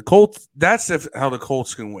 So the Colts, that's how the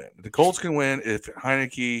Colts can win. The Colts can win if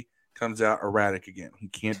Heinicke comes out erratic again. He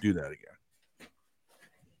can't do that again.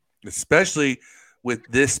 Especially with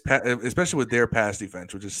their pass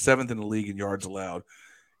defense, which is 7th in the league in yards allowed.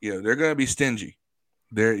 They're going to be stingy.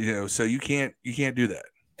 So you can't do that.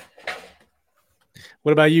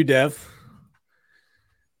 What about you, Dev?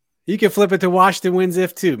 You can flip it to Washington wins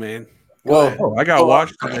if too, man. I got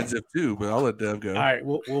Washington wins if too, but I'll let Dev go. All right,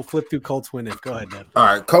 we'll flip through Colts win if. Go ahead, Dev. All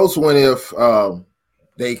right, Colts win if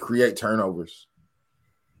they create turnovers.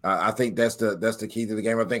 I think that's the key to the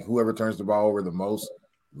game. I think whoever turns the ball over the most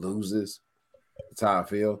loses. That's how I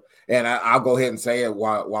feel. And I'll go ahead and say it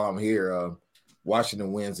while I'm here.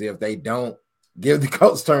 Washington wins if they don't give the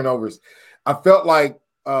Colts turnovers. I felt like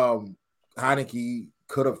Heinicke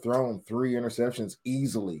could have thrown 3 interceptions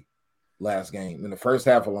easily last game in the first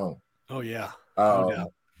half alone. Oh, yeah.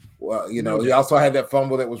 Well, he also had that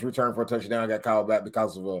fumble that was returned for a touchdown, got called back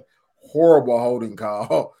because of a horrible holding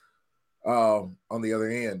call on the other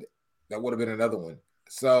end. That would have been another one.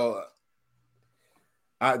 So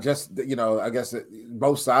I just, I guess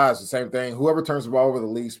both sides, the same thing. Whoever turns the ball over the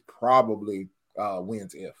least probably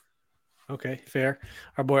wins if. Okay, fair.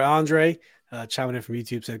 Our boy Andre chiming in from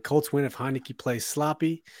YouTube said Colts win if Heinicke plays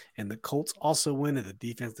sloppy, and the Colts also win if the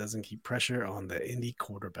defense doesn't keep pressure on the Indy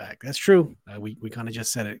quarterback. That's true. We kind of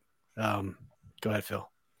just said it. Go ahead, Phil.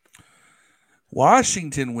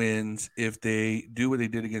 Washington wins if they do what they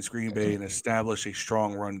did against Green Bay and establish a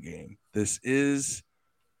strong run game. This is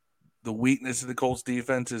the weakness of the Colts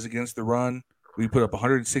defense is against the run. We put up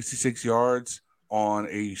 166 yards on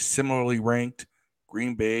a similarly ranked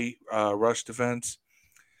Green Bay rush defense.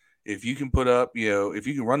 If you can put up, if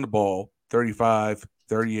you can run the ball 35,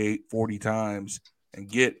 38, 40 times and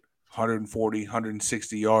get 140,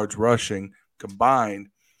 160 yards rushing combined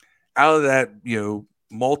out of that,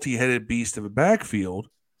 multi-headed beast of a backfield,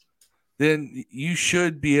 then you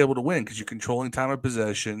should be able to win because you're controlling time of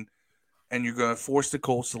possession and you're going to force the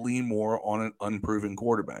Colts to lean more on an unproven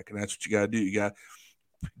quarterback. And that's what you got to do.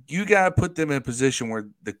 You got to put them in a position where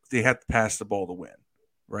they have to pass the ball to win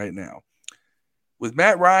right now. With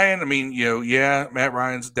Matt Ryan, I mean, Matt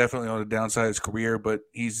Ryan's definitely on the downside of his career, but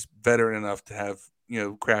he's veteran enough to have,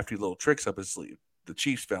 crafty little tricks up his sleeve. The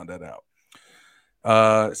Chiefs found that out.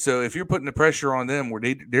 So if you're putting the pressure on them where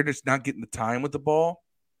they're just not getting the time with the ball,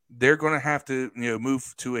 they're going to have to,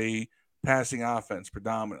 move to a passing offense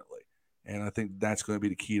predominantly. And I think that's going to be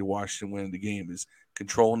the key to Washington winning the game is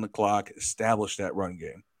controlling the clock, establish that run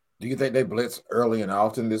game. Do you think they blitz early and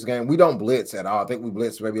often this game? We don't blitz at all. I think we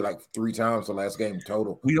blitz maybe like 3 times the last game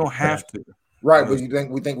total. We don't have to. Right, but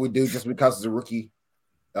we think we do just because it's a rookie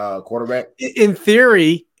quarterback? In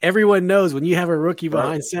theory, everyone knows when you have a rookie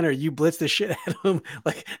behind center, you blitz the shit out of him.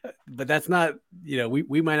 But that's not,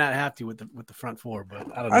 we might not have to with the front four,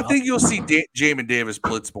 but I don't know. I think you'll see Jamin Davis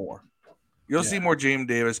blitz more. You'll see more Jamin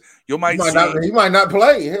Davis. He might not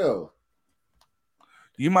play. Hell,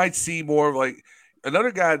 you might see more of like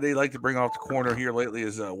another guy they like to bring off the corner here lately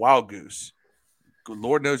is Wild Goose.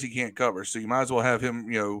 Lord knows he can't cover, so you might as well have him,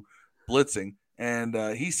 blitzing. And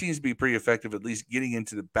he seems to be pretty effective, at least getting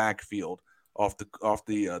into the backfield off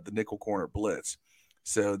the nickel corner blitz.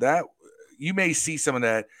 So that you may see some of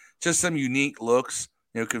that, just some unique looks.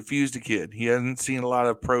 Confuse the kid. He hasn't seen a lot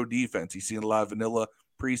of pro defense. He's seen a lot of vanilla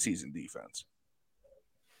preseason defense.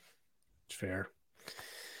 Fair.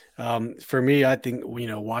 For me, I think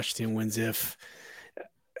Washington wins if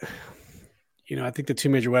I think the two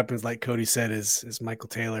major weapons, like Cody said, is Michael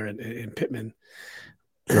Taylor and Pittman.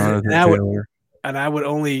 Jonathan Taylor. I would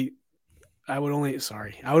only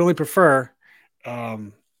prefer,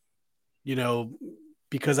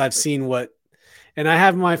 because I've seen what, and I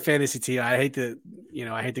have my fantasy team. I hate to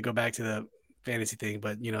go back to the fantasy thing,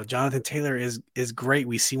 but Jonathan Taylor is great.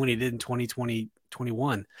 We see what he did in 2020,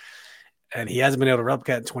 21, and he hasn't been able to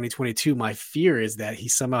replicate in 2022. My fear is that he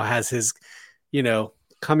somehow has his,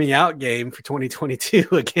 coming out game for 2022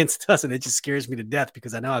 against us, and it just scares me to death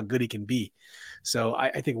because I know how good he can be. So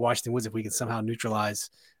I think Washington wins if we can somehow neutralize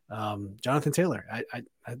Jonathan Taylor.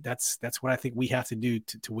 That's what I think we have to do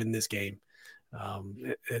to win this game.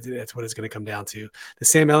 That's what it's going to come down to. The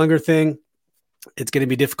Sam Ehlinger thing, it's going to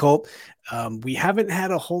be difficult. We haven't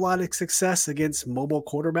had a whole lot of success against mobile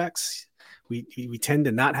quarterbacks. We tend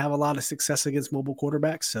to not have a lot of success against mobile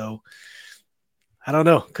quarterbacks. So I don't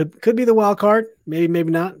know. Could be the wild card. Maybe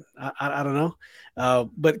not. I don't know.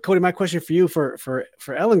 But Cody, my question for you for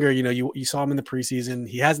Ehlinger, you saw him in the preseason.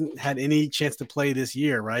 He hasn't had any chance to play this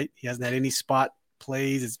year, right? He hasn't had any spot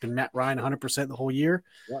plays. It's been Matt Ryan 100% the whole year.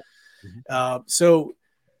 Yeah. Mm-hmm. So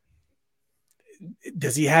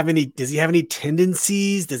does he have any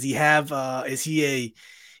tendencies? Does he have, is he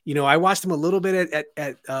I watched him a little bit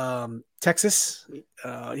at Texas,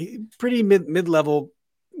 pretty mid-level,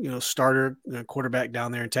 starter quarterback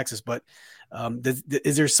down there in Texas. But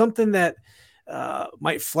is there something that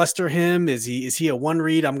might fluster him? Is he a one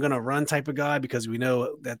read, I'm going to run type of guy? Because we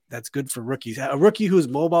know that's good for rookies. A rookie who's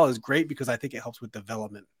mobile is great because I think it helps with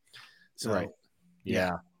development. So, right.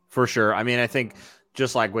 Yeah, for sure. I mean, I think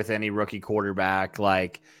just like with any rookie quarterback,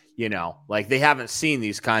 like they haven't seen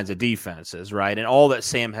these kinds of defenses, right? And all that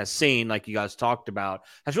Sam has seen, like you guys talked about,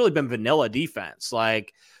 has really been vanilla defense.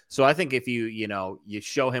 So I think if you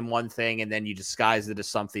show him one thing and then you disguise it as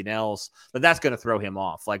something else, that's going to throw him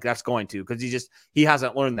off. Like that's going to, because he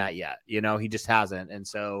hasn't learned that yet. He just hasn't. And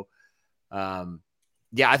so, I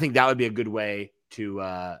think that would be a good way to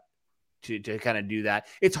kind of do that.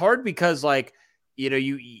 It's hard because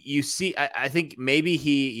you see, I think maybe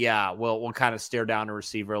we'll kind of stare down a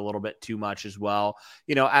receiver a little bit too much as well,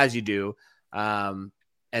 as you do.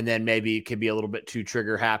 And then maybe it could be a little bit too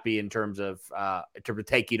trigger happy in terms of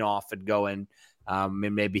taking off and going.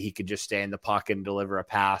 And maybe he could just stay in the pocket and deliver a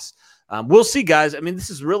pass. We'll see, guys. I mean, this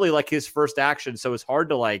is really like his first action, so it's hard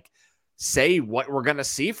to say what we're going to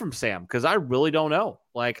see from Sam because I really don't know.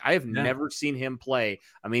 I have never seen him play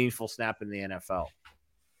a meaningful snap in the NFL.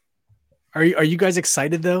 Are you guys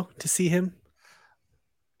excited though to see him?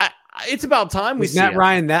 It's about time we see Matt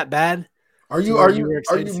Ryan that bad. Are you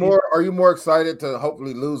more excited to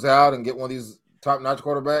hopefully lose out and get one of these top-notch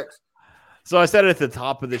quarterbacks? So I said at the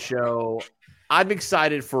top of the show, I'm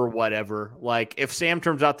excited for whatever. If Sam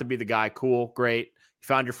turns out to be the guy, cool, great. You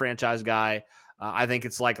found your franchise guy. I think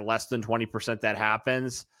it's less than 20% that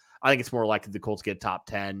happens. I think it's more likely the Colts get top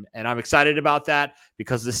 10. And I'm excited about that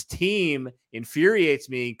because this team infuriates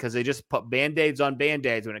me because they just put Band-Aids on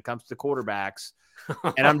Band-Aids when it comes to quarterbacks.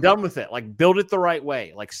 And I'm done with it. Build it the right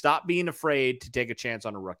way. Stop being afraid to take a chance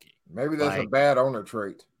on a rookie. Maybe that's a bad owner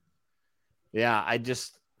trait. Yeah, the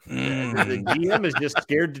GM is just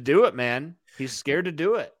scared to do it, man. He's scared to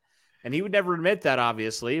do it. And he would never admit that,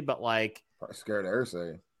 obviously, but probably scared of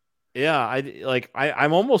Irsay. Yeah,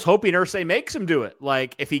 I'm almost hoping Irsay makes him do it.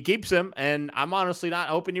 If he keeps him, and I'm honestly not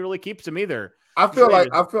hoping he really keeps him either. I feel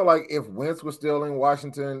like if Wentz was still in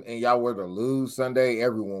Washington and y'all were to lose Sunday,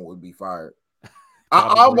 everyone would be fired.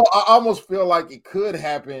 I almost feel like it could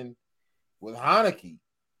happen with Heineke.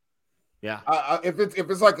 Yeah. If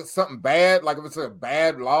it's something bad, if it's a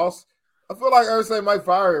bad loss, I feel like Irsay might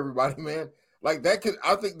fire everybody, man. I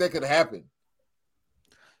think that could happen.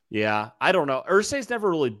 Yeah, I don't know. Irsay's never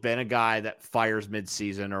really been a guy that fires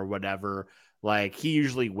midseason or whatever. He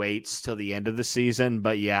usually waits till the end of the season.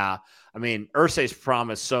 But yeah, I mean, Irsay's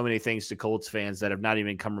promised so many things to Colts fans that have not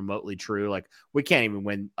even come remotely true. We can't even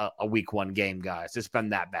win a week one game, guys. It's been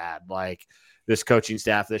that bad. This coaching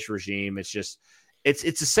staff, this regime, it's just, it's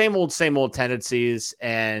the same old tendencies.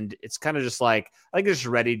 And it's kind of just I think it's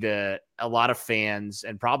ready to, a lot of fans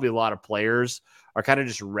and probably a lot of players are kind of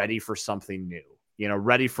just ready for something new,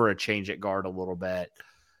 ready for a change at guard a little bit.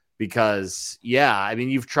 Because, I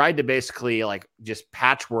mean, you've tried to basically just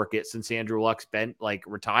patchwork it since Andrew Luck's been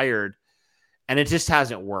retired. And it just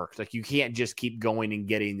hasn't worked. Like, you can't just keep going and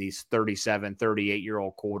getting these 37,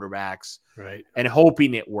 38-year-old quarterbacks and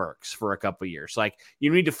hoping it works for a couple of years. Like,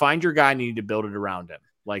 you need to find your guy and you need to build it around him.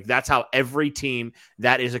 Like, that's how every team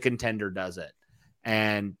that is a contender does it.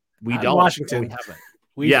 And we don't. Washington. We haven't.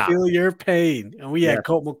 We feel your pain. And we had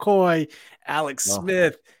Colt McCoy, Alex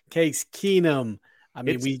Smith, Case Keenum. I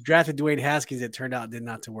mean, we drafted Dwayne Haskins. It turned out did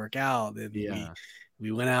not to work out. And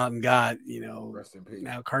we went out and got,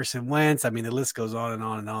 now Carson Wentz. I mean, the list goes on and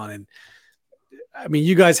on and on. And I mean,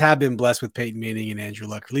 you guys have been blessed with Peyton Manning and Andrew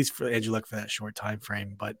Luck, at least for Andrew Luck for that short time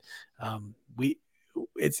frame. But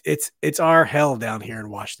it's our hell down here in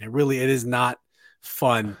Washington. Really, it is not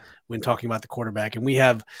fun when talking about the quarterback. And we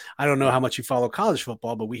have, I don't know how much you follow college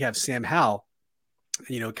football, but we have Sam Howell,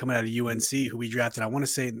 coming out of UNC, who we drafted, I want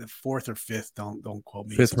to say in the 4th or 5th. Don't quote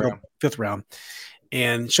me. Fifth round.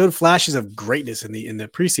 And showed flashes of greatness in the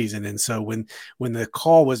preseason. And so when the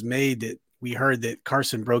call was made that we heard that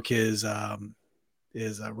Carson broke his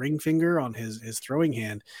ring finger on his throwing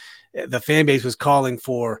hand, the fan base was calling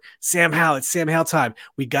for Sam Howell. It's Sam Howell time.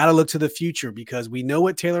 We got to look to the future because we know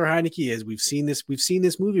what Taylor Heineke is. We've seen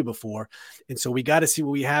this movie before. And so we got to see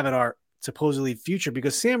what we have in our supposedly future,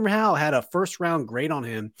 because Sam Howell had a first round grade on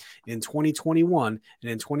him in 2021.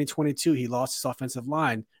 And in 2022, he lost his offensive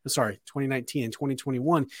line. 2019 and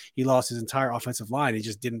 2021, he lost his entire offensive line. He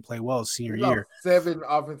just didn't play well his senior year. 7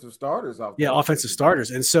 offensive starters. Offensive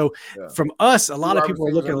starters. And so from us, a lot of people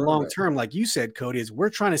are looking long term, like you said, Cody, is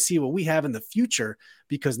we're trying to see what we have in the future,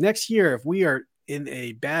 because next year, if we are in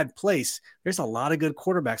a bad place, there's a lot of good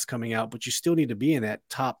quarterbacks coming out, but you still need to be in that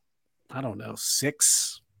top,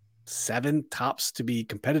 6, 7 tops to be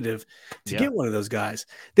competitive to get one of those guys.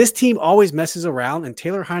 This team always messes around, and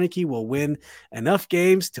Taylor Heineke will win enough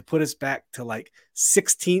games to put us back to like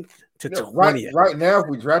 16th to 20th. Right now, if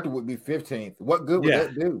we drafted, would be 15th. What good would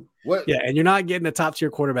that do? What? Yeah, and you're not getting a top tier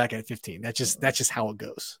quarterback at 15. That's just how it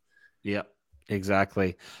goes. Yeah,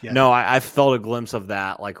 exactly. Yeah. No, I've felt a glimpse of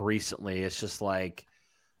that like recently. It's just like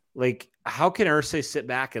how can Irsay sit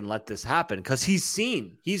back and let this happen? Because he's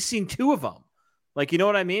seen 2 of them. Like, you know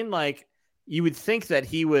what I mean? Like, you would think that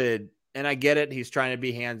he would, and I get it, he's trying to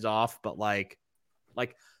be hands off, but like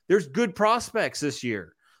there's good prospects this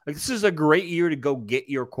year. Like, this is a great year to go get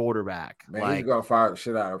your quarterback. Man, he's gonna fire the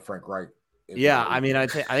shit out of Frank Reich. Yeah, I mean, I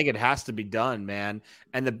think it has to be done, man.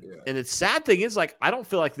 And the sad thing is, like, I don't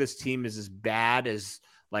feel like this team is as bad as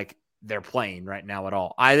like they're playing right now at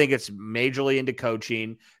all. I think it's majorly into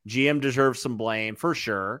coaching. GM deserves some blame for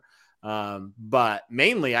sure. But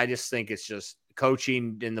mainly I just think it's just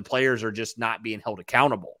coaching, and the players are just not being held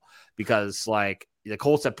accountable, because like the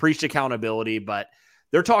Colts have preached accountability, but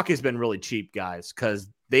their talk has been really cheap, guys, because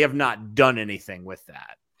they have not done anything with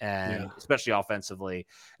that. And especially offensively,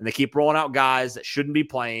 and they keep rolling out guys that shouldn't be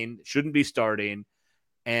playing, shouldn't be starting.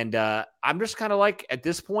 And I'm just kind of like, at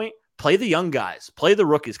this point, play the young guys, play the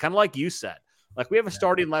rookies, kind of like you said. Like, we have a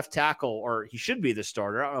starting left tackle, or he should be the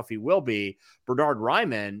starter. I don't know if he will be, Bernard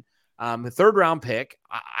Ryman. A 3rd-round pick.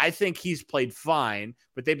 I think he's played fine,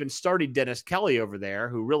 but they've been starting Dennis Kelly over there,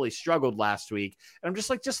 who really struggled last week. And I'm just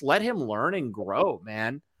like, just let him learn and grow,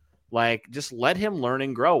 man. Like, just let him learn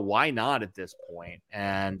and grow. Why not at this point?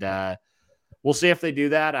 And we'll see if they do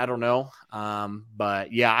that. I don't know.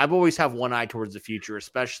 But, yeah, I've always have one eye towards the future,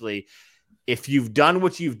 especially if you've done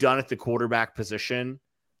what you've done at the quarterback position.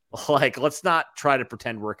 Like, let's not try to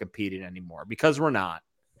pretend we're competing anymore, because we're not.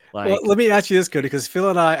 Like, well, let me ask you this, Cody, because Phil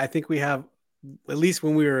and I think we have, at least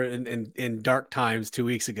when we were in dark times 2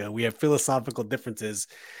 weeks ago, we have philosophical differences,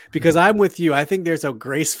 because I'm with you. I think there's a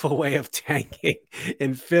graceful way of tanking,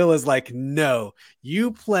 and Phil is like, no,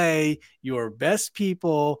 you play your best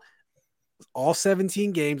people all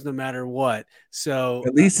 17 games, no matter what. So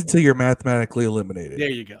at least until you're mathematically eliminated. There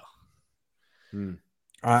you go.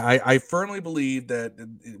 I firmly believe that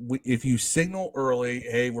if you signal early,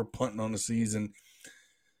 hey, we're punting on the season,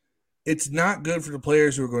 it's not good for the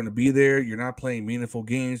players who are going to be there. You're not playing meaningful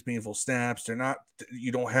games, meaningful snaps.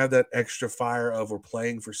 You don't have that extra fire of we're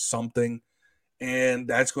playing for something, and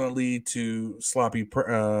that's going to lead to sloppy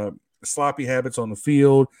habits on the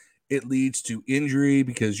field. It leads to injury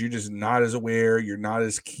because you're just not as aware. You're not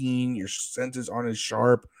as keen. Your senses aren't as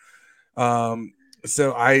sharp. Steve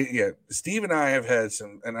and I have had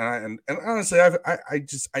some, and honestly,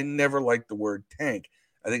 I never liked the word tank.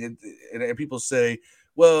 I think and people say,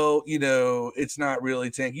 well, it's not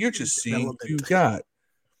really tanking. You're just seeing what you got.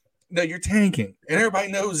 No, you're tanking, and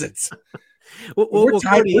everybody knows it. We're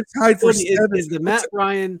tied for 7. Is the Matt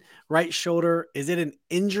Ryan right shoulder, is it an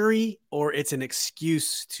injury or it's an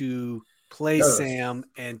excuse to play Sam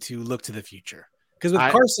and to look to the future? Because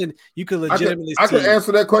with Carson, you could legitimately I could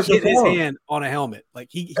answer that question hit for his him. hand on a helmet. Like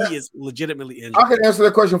he is legitimately injured. I can answer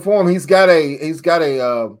that question for him. He's got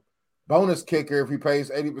a bonus kicker if he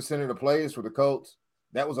pays 80% of the plays for the Colts.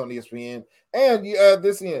 That was on ESPN. And you add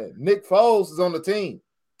this in. Nick Foles is on the team.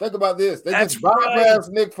 Think about this. They just bypassed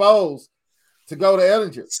Nick Foles to go to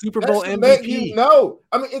Ellinger. Super Bowl MVP. Let you know.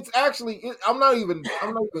 I mean, it's actually I'm not even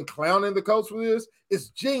clowning the Colts for this. It's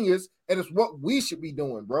genius, and it's what we should be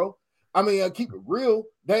doing, bro. I mean, keep it real.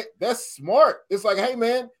 That's smart. It's like, hey,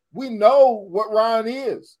 man, we know what Ryan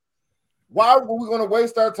is. Why were we going to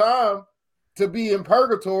waste our time to be in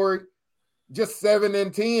purgatory just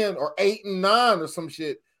 7-10 or 8-9 or some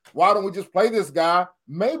shit? Why don't we just play this guy?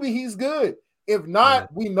 Maybe he's good. If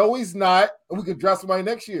not, we know he's not, and we can draft somebody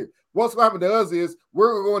next year. What's going to happen to us is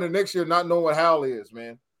we're going to next year not knowing what Hal is,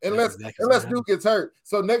 man. Unless Duke gets hurt.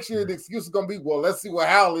 So next year the excuse is going to be, well, let's see what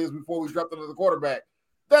Hal is before we draft another quarterback.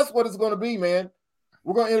 That's what it's going to be, man.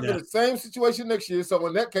 We're going to end up in the same situation next year. So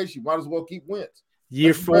in that case, you might as well keep Wentz.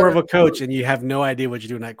 Year 4 of a coach, and you have no idea what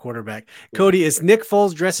you're doing at quarterback. Cody, is Nick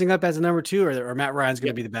Foles dressing up as a number 2, or Matt Ryan's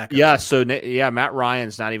going to be the backup? Yeah, so Matt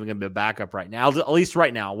Ryan's not even going to be a backup right now. At least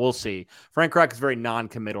right now, we'll see. Frank Reich is very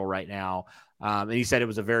non-committal right now, and he said it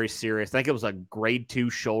was a very serious. I think it was a grade 2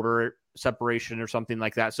 shoulder separation or something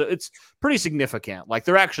like that. So it's pretty significant. Like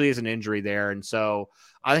there actually is an injury there, and so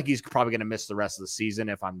I think he's probably going to miss the rest of the season,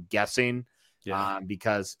 if I'm guessing,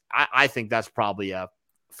 because I think that's probably a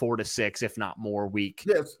 4 to 6, if not more, week.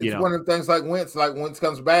 Yes, it's one of the things like Wentz. Like Wentz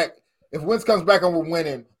comes back. If Wentz comes back and we're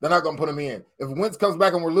winning, they're not going to put him in. If Wentz comes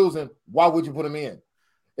back and we're losing, why would you put him in?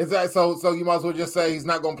 Is that so? So you might as well just say he's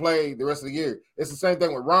not going to play the rest of the year. It's the same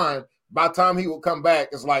thing with Ryan. By the time he will come back,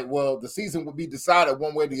 it's like, well, the season will be decided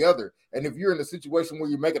one way or the other. And if you're in a situation where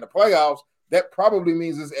you're making the playoffs, that probably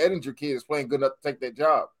means this Edinger kid is playing good enough to take that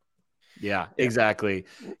job. Yeah, exactly.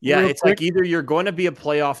 Yeah, it's like either you're going to be a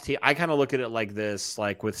playoff team. I kind of look at it like this,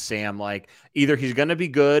 like with Sam, like either he's going to be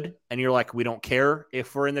good and you're like, we don't care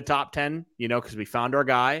if we're in the top 10, because we found our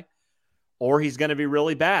guy, or he's going to be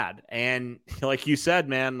really bad. And like you said,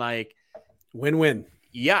 man, like win-win.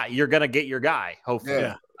 Yeah, you're going to get your guy, hopefully.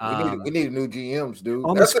 Yeah. We need new GMs, dude.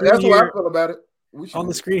 That's what I feel about it. On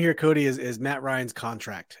the screen here, Cody, is Matt Ryan's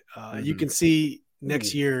contract. You can see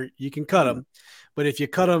next year you can cut him. But if you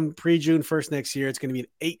cut him pre-June 1st next year, it's going to be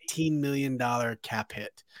an $18 million cap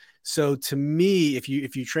hit. So to me, if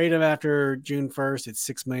you trade him after June 1st, it's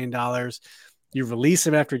 $6 million. You release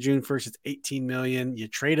him after June 1st, it's $18 million. You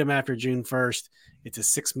trade him after June 1st, it's a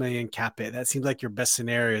 $6 million cap hit. That seems like your best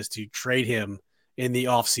scenario is to trade him in the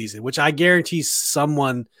offseason, which I guarantee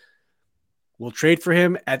someone will trade for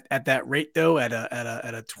him at that rate, though, at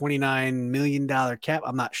a $29 million cap.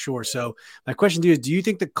 I'm not sure. So my question to you is, do you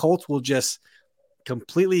think the Colts will just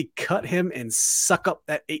completely cut him and suck up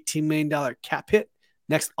that $18 million cap hit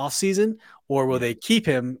next offseason, or will they keep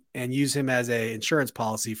him and use him as an insurance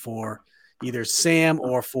policy for either Sam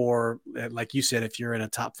or for, like you said, if you're in a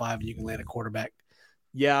top 5 and you can land a quarterback?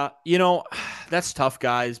 Yeah, that's tough,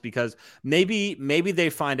 guys, because maybe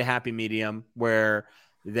they find a happy medium where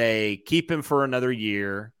they keep him for another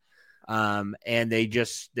year, and they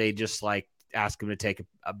just like ask him to take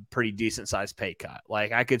a pretty decent sized pay cut.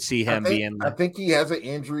 Like I could see him being. I think he has an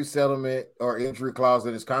injury settlement or injury clause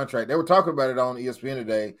in his contract. They were talking about it on ESPN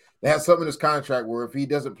today. They have something in his contract where if he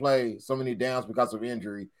doesn't play so many downs because of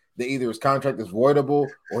injury, that either his contract is voidable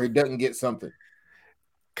or he doesn't get something.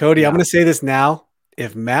 Cody, I'm going to say this now.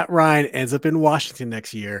 If Matt Ryan ends up in Washington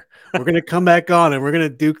next year, we're going to come back on and we're going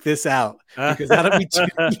to duke this out because that'll be 2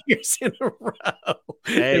 years in a row.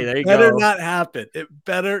 Hey, there you go. It better not happen. It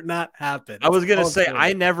better not happen. I was going to say,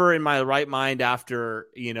 I never in my right mind after,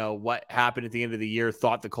 what happened at the end of the year,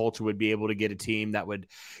 thought the Colts would be able to get a team that would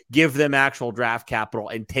give them actual draft capital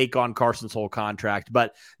and take on Carson's whole contract.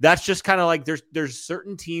 But that's just kind of like there's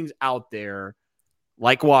certain teams out there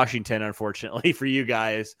like Washington, unfortunately for you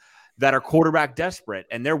guys, that are quarterback desperate,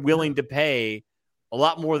 and they're willing to pay a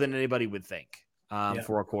lot more than anybody would think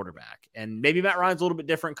for a quarterback. And maybe Matt Ryan's a little bit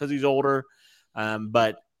different because he's older.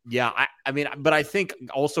 But yeah, I think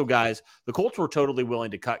also, guys, the Colts were totally willing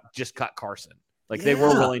to cut Carson. Like they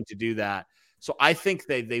were willing to do that. So I think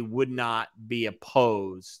they would not be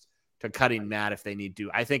opposed to cutting Matt if they need to.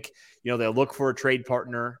 I think, they'll look for a trade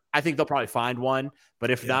partner. I think they'll probably find one, but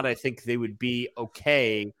if not, I think they would be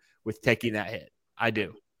okay with taking that hit. I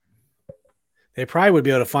do. They probably would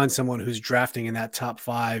be able to find someone who's drafting in that top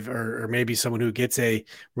 5, or maybe someone who gets a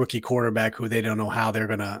rookie quarterback who they don't know how they're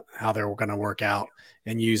gonna work out,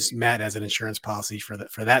 and use Matt as an insurance policy for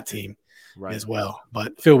that team as well.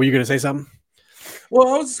 But Phil, were you going to say something? Well,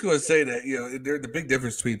 I was just going to say that the big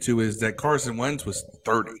difference between two is that Carson Wentz was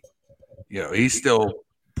 30. He's still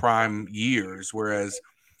prime years, whereas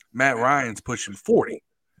Matt Ryan's pushing 40.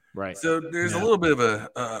 Right. So there's a little bit of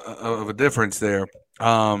a difference there.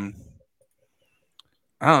 I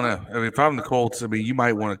don't know. I mean, if I'm the Colts, I mean, you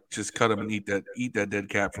might want to just cut him and eat that dead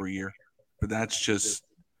cap for a year. But that's just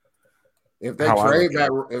if they trade Matt.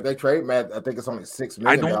 If they trade Matt, I think it's only $6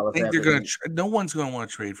 million. I don't think they're going to. No one's going to want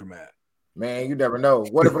to trade for Matt. Man, you never know.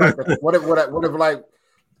 What if like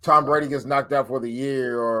Tom Brady gets knocked out for the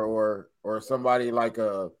year, or somebody like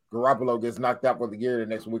Garoppolo gets knocked out for the year the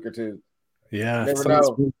next week or two? Yeah, you never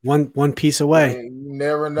know. One piece away. Man, you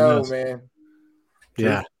never know, man.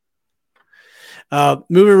 Yeah.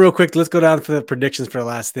 Moving real quick, let's go down for the predictions for the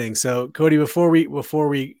last thing. So, Cody, before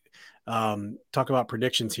we talk about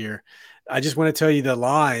predictions here, I just want to tell you the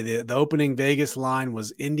line. The opening Vegas line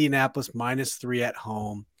was Indianapolis -3 at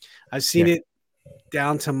home. I've seen it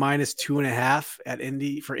down to -2.5 at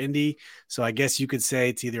Indy. So I guess you could say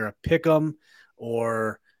it's either a pick 'em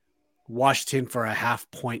or Washington for a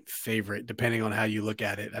 0.5 favorite, depending on how you look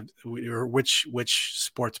at it, or which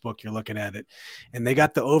sports book you're looking at it. And they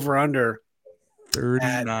got the over under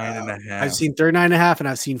 39.5. I've seen 39.5 and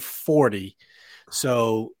I've seen 40.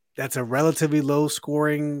 So that's a relatively low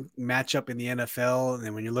scoring matchup in the NFL. And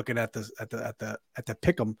then when you're looking at the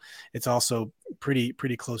pick 'em, it's also pretty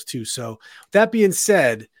close too. So that being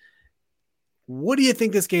said, what do you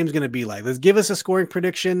think this game's going to be like? Let's give us a scoring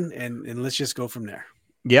prediction and let's just go from there.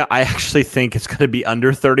 Yeah, I actually think it's going to be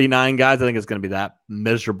under 39, guys. I think it's going to be that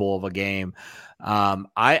miserable of a game.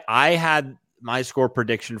 I had my score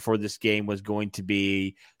prediction for this game was going to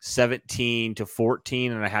be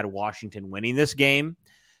 17-14, and I had Washington winning this game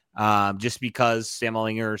just because Sam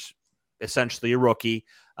Ehlinger's essentially a rookie.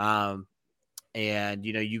 And,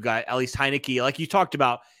 you got at least Heineke, like you talked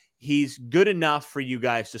about, he's good enough for you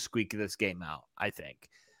guys to squeak this game out, I think.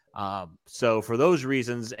 So for those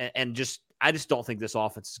reasons, I just don't think this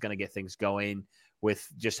offense is going to get things going with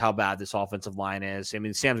just how bad this offensive line is. I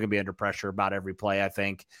mean, Sam's going to be under pressure about every play, I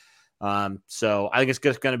think. So I think it's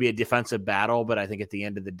just going to be a defensive battle, but I think at the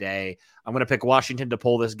end of the day, I'm going to pick Washington to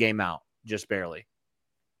pull this game out, just barely.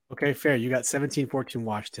 Okay, fair. You got 17-14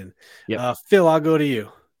 Washington. Yep. Phil, I'll go to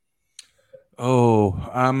you. Oh,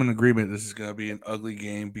 I'm in agreement. This is going to be an ugly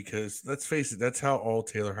game because let's face it, that's how all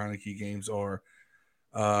Taylor Heineke games are.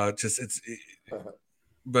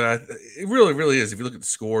 But it really, really is. If you look at the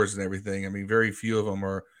scores and everything, I mean, very few of them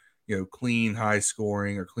are, clean, high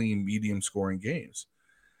scoring or clean, medium scoring games.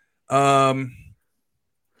 I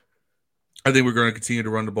think we're going to continue to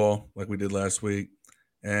run the ball like we did last week,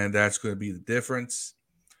 and that's going to be the difference.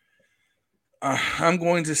 I'm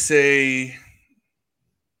going to say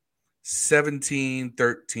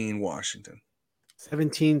 17-13 Washington.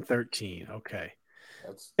 17-13. Okay.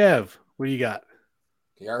 Kev, what do you got?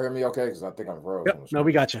 Can y'all hear me okay? Because I think I'm frozen. Yep. No,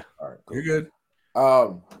 we got you. All right, cool. You're good.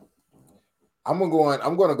 I'm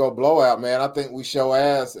gonna go blowout, man. I think we show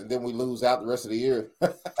ass and then we lose out the rest of the year.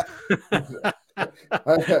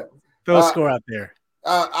 Throw a score out there.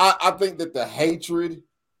 I think that the hatred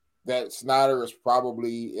that Snyder is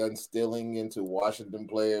probably instilling into Washington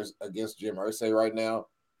players against Jim Irsay right now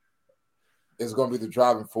is going to be the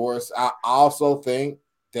driving force. I also think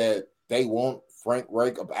that they want Frank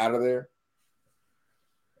Reich up out of there.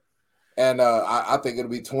 And I think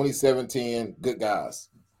it'll be 27-10 good guys.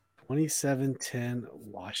 27-10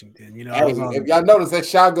 Washington. If y'all noticed that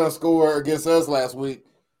shotgun score against us last week,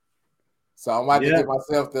 so I might give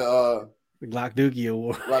myself the Glock Dookie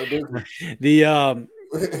Award. Glock Dookie.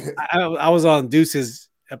 I was on Deuce's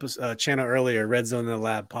channel earlier, Red Zone in the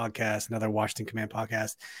Lab podcast, another Washington Command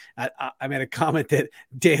podcast. I made a comment that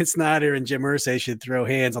Dan Snyder and Jim Irsay should throw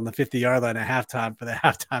hands on the 50-yard line at halftime for the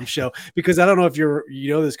halftime show, because I don't know if you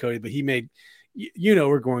know this, Cody, but he made,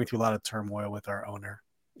 we're going through a lot of turmoil with our owner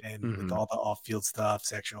and with all the off-field stuff,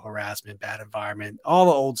 sexual harassment, bad environment, all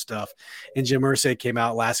the old stuff. And Jim Irsay came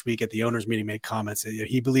out last week at the owners meeting, made comments that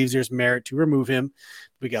he believes there's merit to remove him.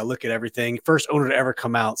 We got to look at everything. First owner to ever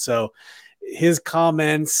come out. So his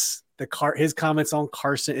comments, his comments on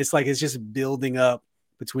Carson, it's like it's just building up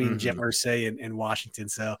between Jim Irsay and Washington.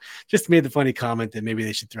 So just made the funny comment that maybe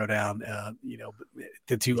they should throw down,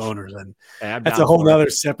 the two owners. And that's a whole nother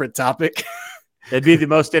separate topic. It'd be the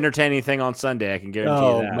most entertaining thing on Sunday. I can guarantee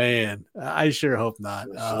you that. Oh, man. I sure hope not.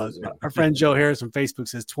 Our friend Joe Harris from Facebook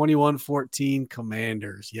says 21-14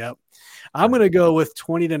 Commanders. Yep. I'm going to go with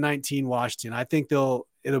 20-19 Washington. I think it'll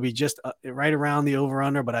be just right around the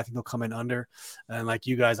over-under, but I think they'll come in under. And like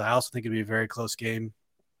you guys, I also think it'll be a very close game.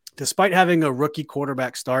 Despite having a rookie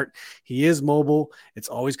quarterback start, he is mobile. It's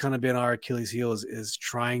always kind of been our Achilles heel is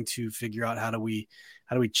trying to figure out how do we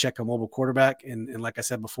check a mobile quarterback. And like I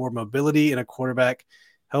said before, mobility in a quarterback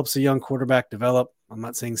helps a young quarterback develop. I'm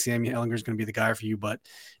not saying Sam Ehlinger is going to be the guy for you, but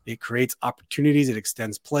it creates opportunities. It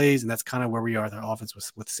extends plays, and that's kind of where we are with our offense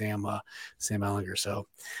with Sam Ehlinger. So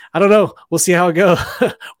I don't know. We'll see how it goes.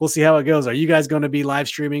 We'll see how it goes. Are you guys going to be live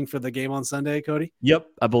streaming for the game on Sunday, Cody? Yep,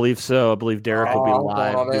 I believe so. I believe Derek will be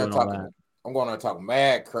live doing all that. I'm going to talk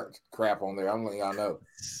mad crap on there. I'm letting y'all know.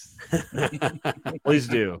 Please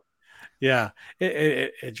do. Yeah,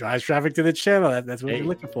 it drives traffic to the channel. That's what we're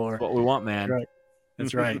looking for. That's what we want, man.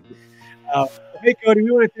 That's right. Hey, Cody, we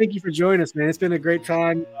want to thank you for joining us, man. It's been a great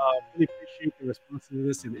time. Really appreciate the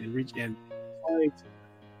responsiveness and reach and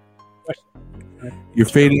You're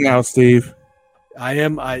fading out, Steve. I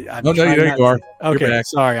am. No, there you are. Okay,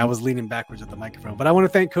 sorry, I was leaning backwards at the microphone. But I want to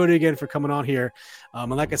thank Cody again for coming on here.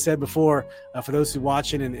 And like I said before, for those who are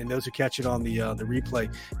watching and those who catch it on the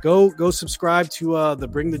replay, go subscribe to the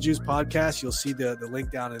Bring the Juice podcast. You'll see the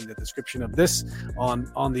link down in the description of this on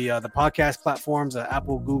the podcast platforms,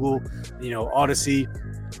 Apple, Google, Odyssey,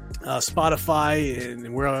 Spotify,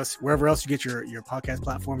 and wherever else you get your podcast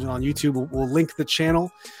platforms, and on YouTube. We'll link the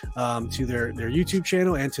channel to their YouTube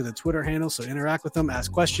channel and to the Twitter handle. So interact with them,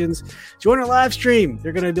 ask questions, join our live stream.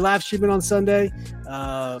 They're going to be live streaming on Sunday.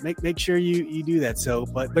 Make sure you do that. So,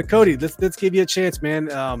 but Cody, let's give you a chance,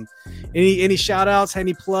 man. Any shout outs,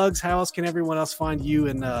 any plugs? How else can everyone else find you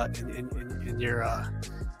and your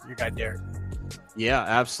guy Derek? Yeah,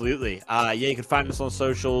 absolutely. You can find us on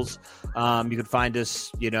socials. You can find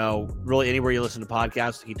us, really anywhere you listen to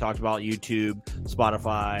podcasts. He talked about YouTube,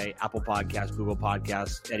 Spotify, Apple Podcasts, Google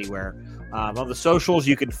Podcasts, anywhere. On the socials,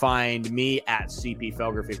 you can find me at CP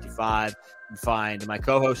Felger 55. You can find my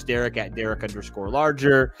co-host Derek at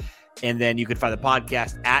Derek_larger. And then you can find the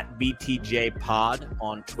podcast at BTJ Pod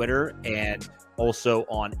on Twitter and also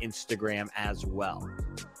on Instagram as well.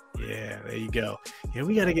 Yeah, there you go. Yeah,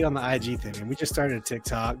 we got to get on the IG thing, and we just started a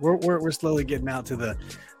TikTok. We're slowly getting out to the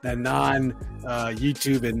non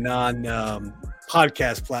YouTube and non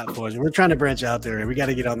podcast platforms. We're trying to branch out there, and we got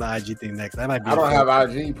to get on the IG thing next. That might be. I don't have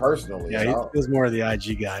IG personally. Yeah, he's more of the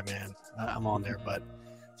IG guy, man. I'm on there, but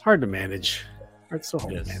it's hard to manage. It's so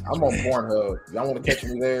hard to manage. I'm on Pornhub. Y'all want to catch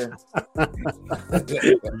me there?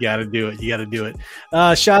 You got to do it. You got to do it.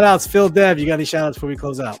 Shout outs, Phil Dev. You got any shout outs before we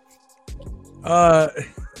close out? I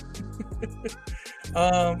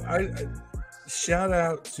shout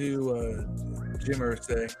out to Jim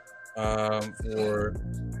Irsay for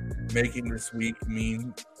making this week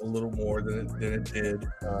mean a little more than it did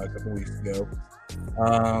a couple weeks ago.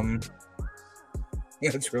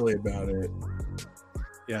 That's really about it.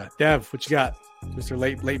 Yeah, Dev, what you got, Mr.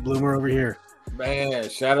 Late Bloomer over here? Man,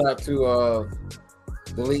 shout out to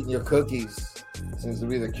deleting your cookies. Seems to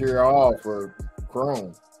be the cure all for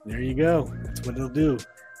Chrome. There you go. That's what it'll do.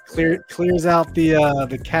 Clears out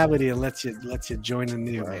the cavity and lets you join the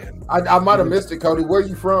new, man. I might have missed it, Cody. Where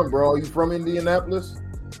you from, bro? Are you from Indianapolis?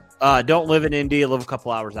 Don't live in Indy. I live a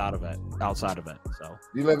couple hours outside of it. So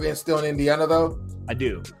you still in Indiana though? I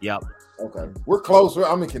do. Yep. Okay, we're close.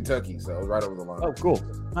 I'm in Kentucky, so right over the line. Oh, cool.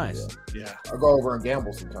 Nice. Yeah. I go over and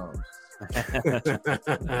gamble sometimes.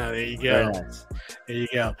 There you go. Nice. There you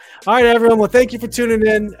go. All right, everyone. Well, thank you for tuning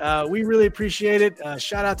in. We really appreciate it.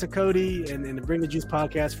 Shout out to Cody and the Bring the Juice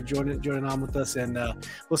podcast for joining on with us. And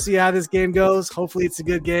we'll see how this game goes. Hopefully it's a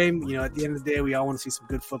good game. At the end of the day, we all want to see some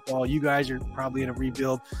good football. You guys are probably in a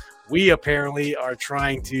rebuild. We apparently are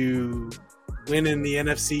trying to win in the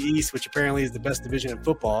NFC East, which apparently is the best division in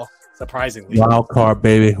football. Surprisingly, wild card,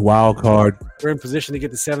 baby, wild card. We're in position to get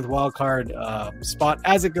the 7th wild card spot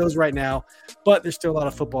as it goes right now, but there's still a lot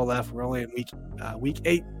of football left. We're only in week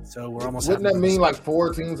 8, so we're almost. Wouldn't that mean like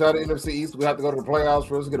 4 teams out of NFC East we have to go to the playoffs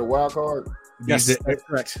for us to get a wild card? Yes, that's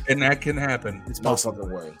correct. And that can happen. It's possible.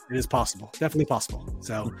 It is possible. Definitely possible.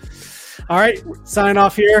 So, all right, signing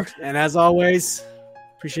off here, and as always,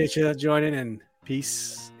 appreciate you joining, and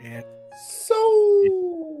peace and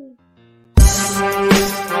so.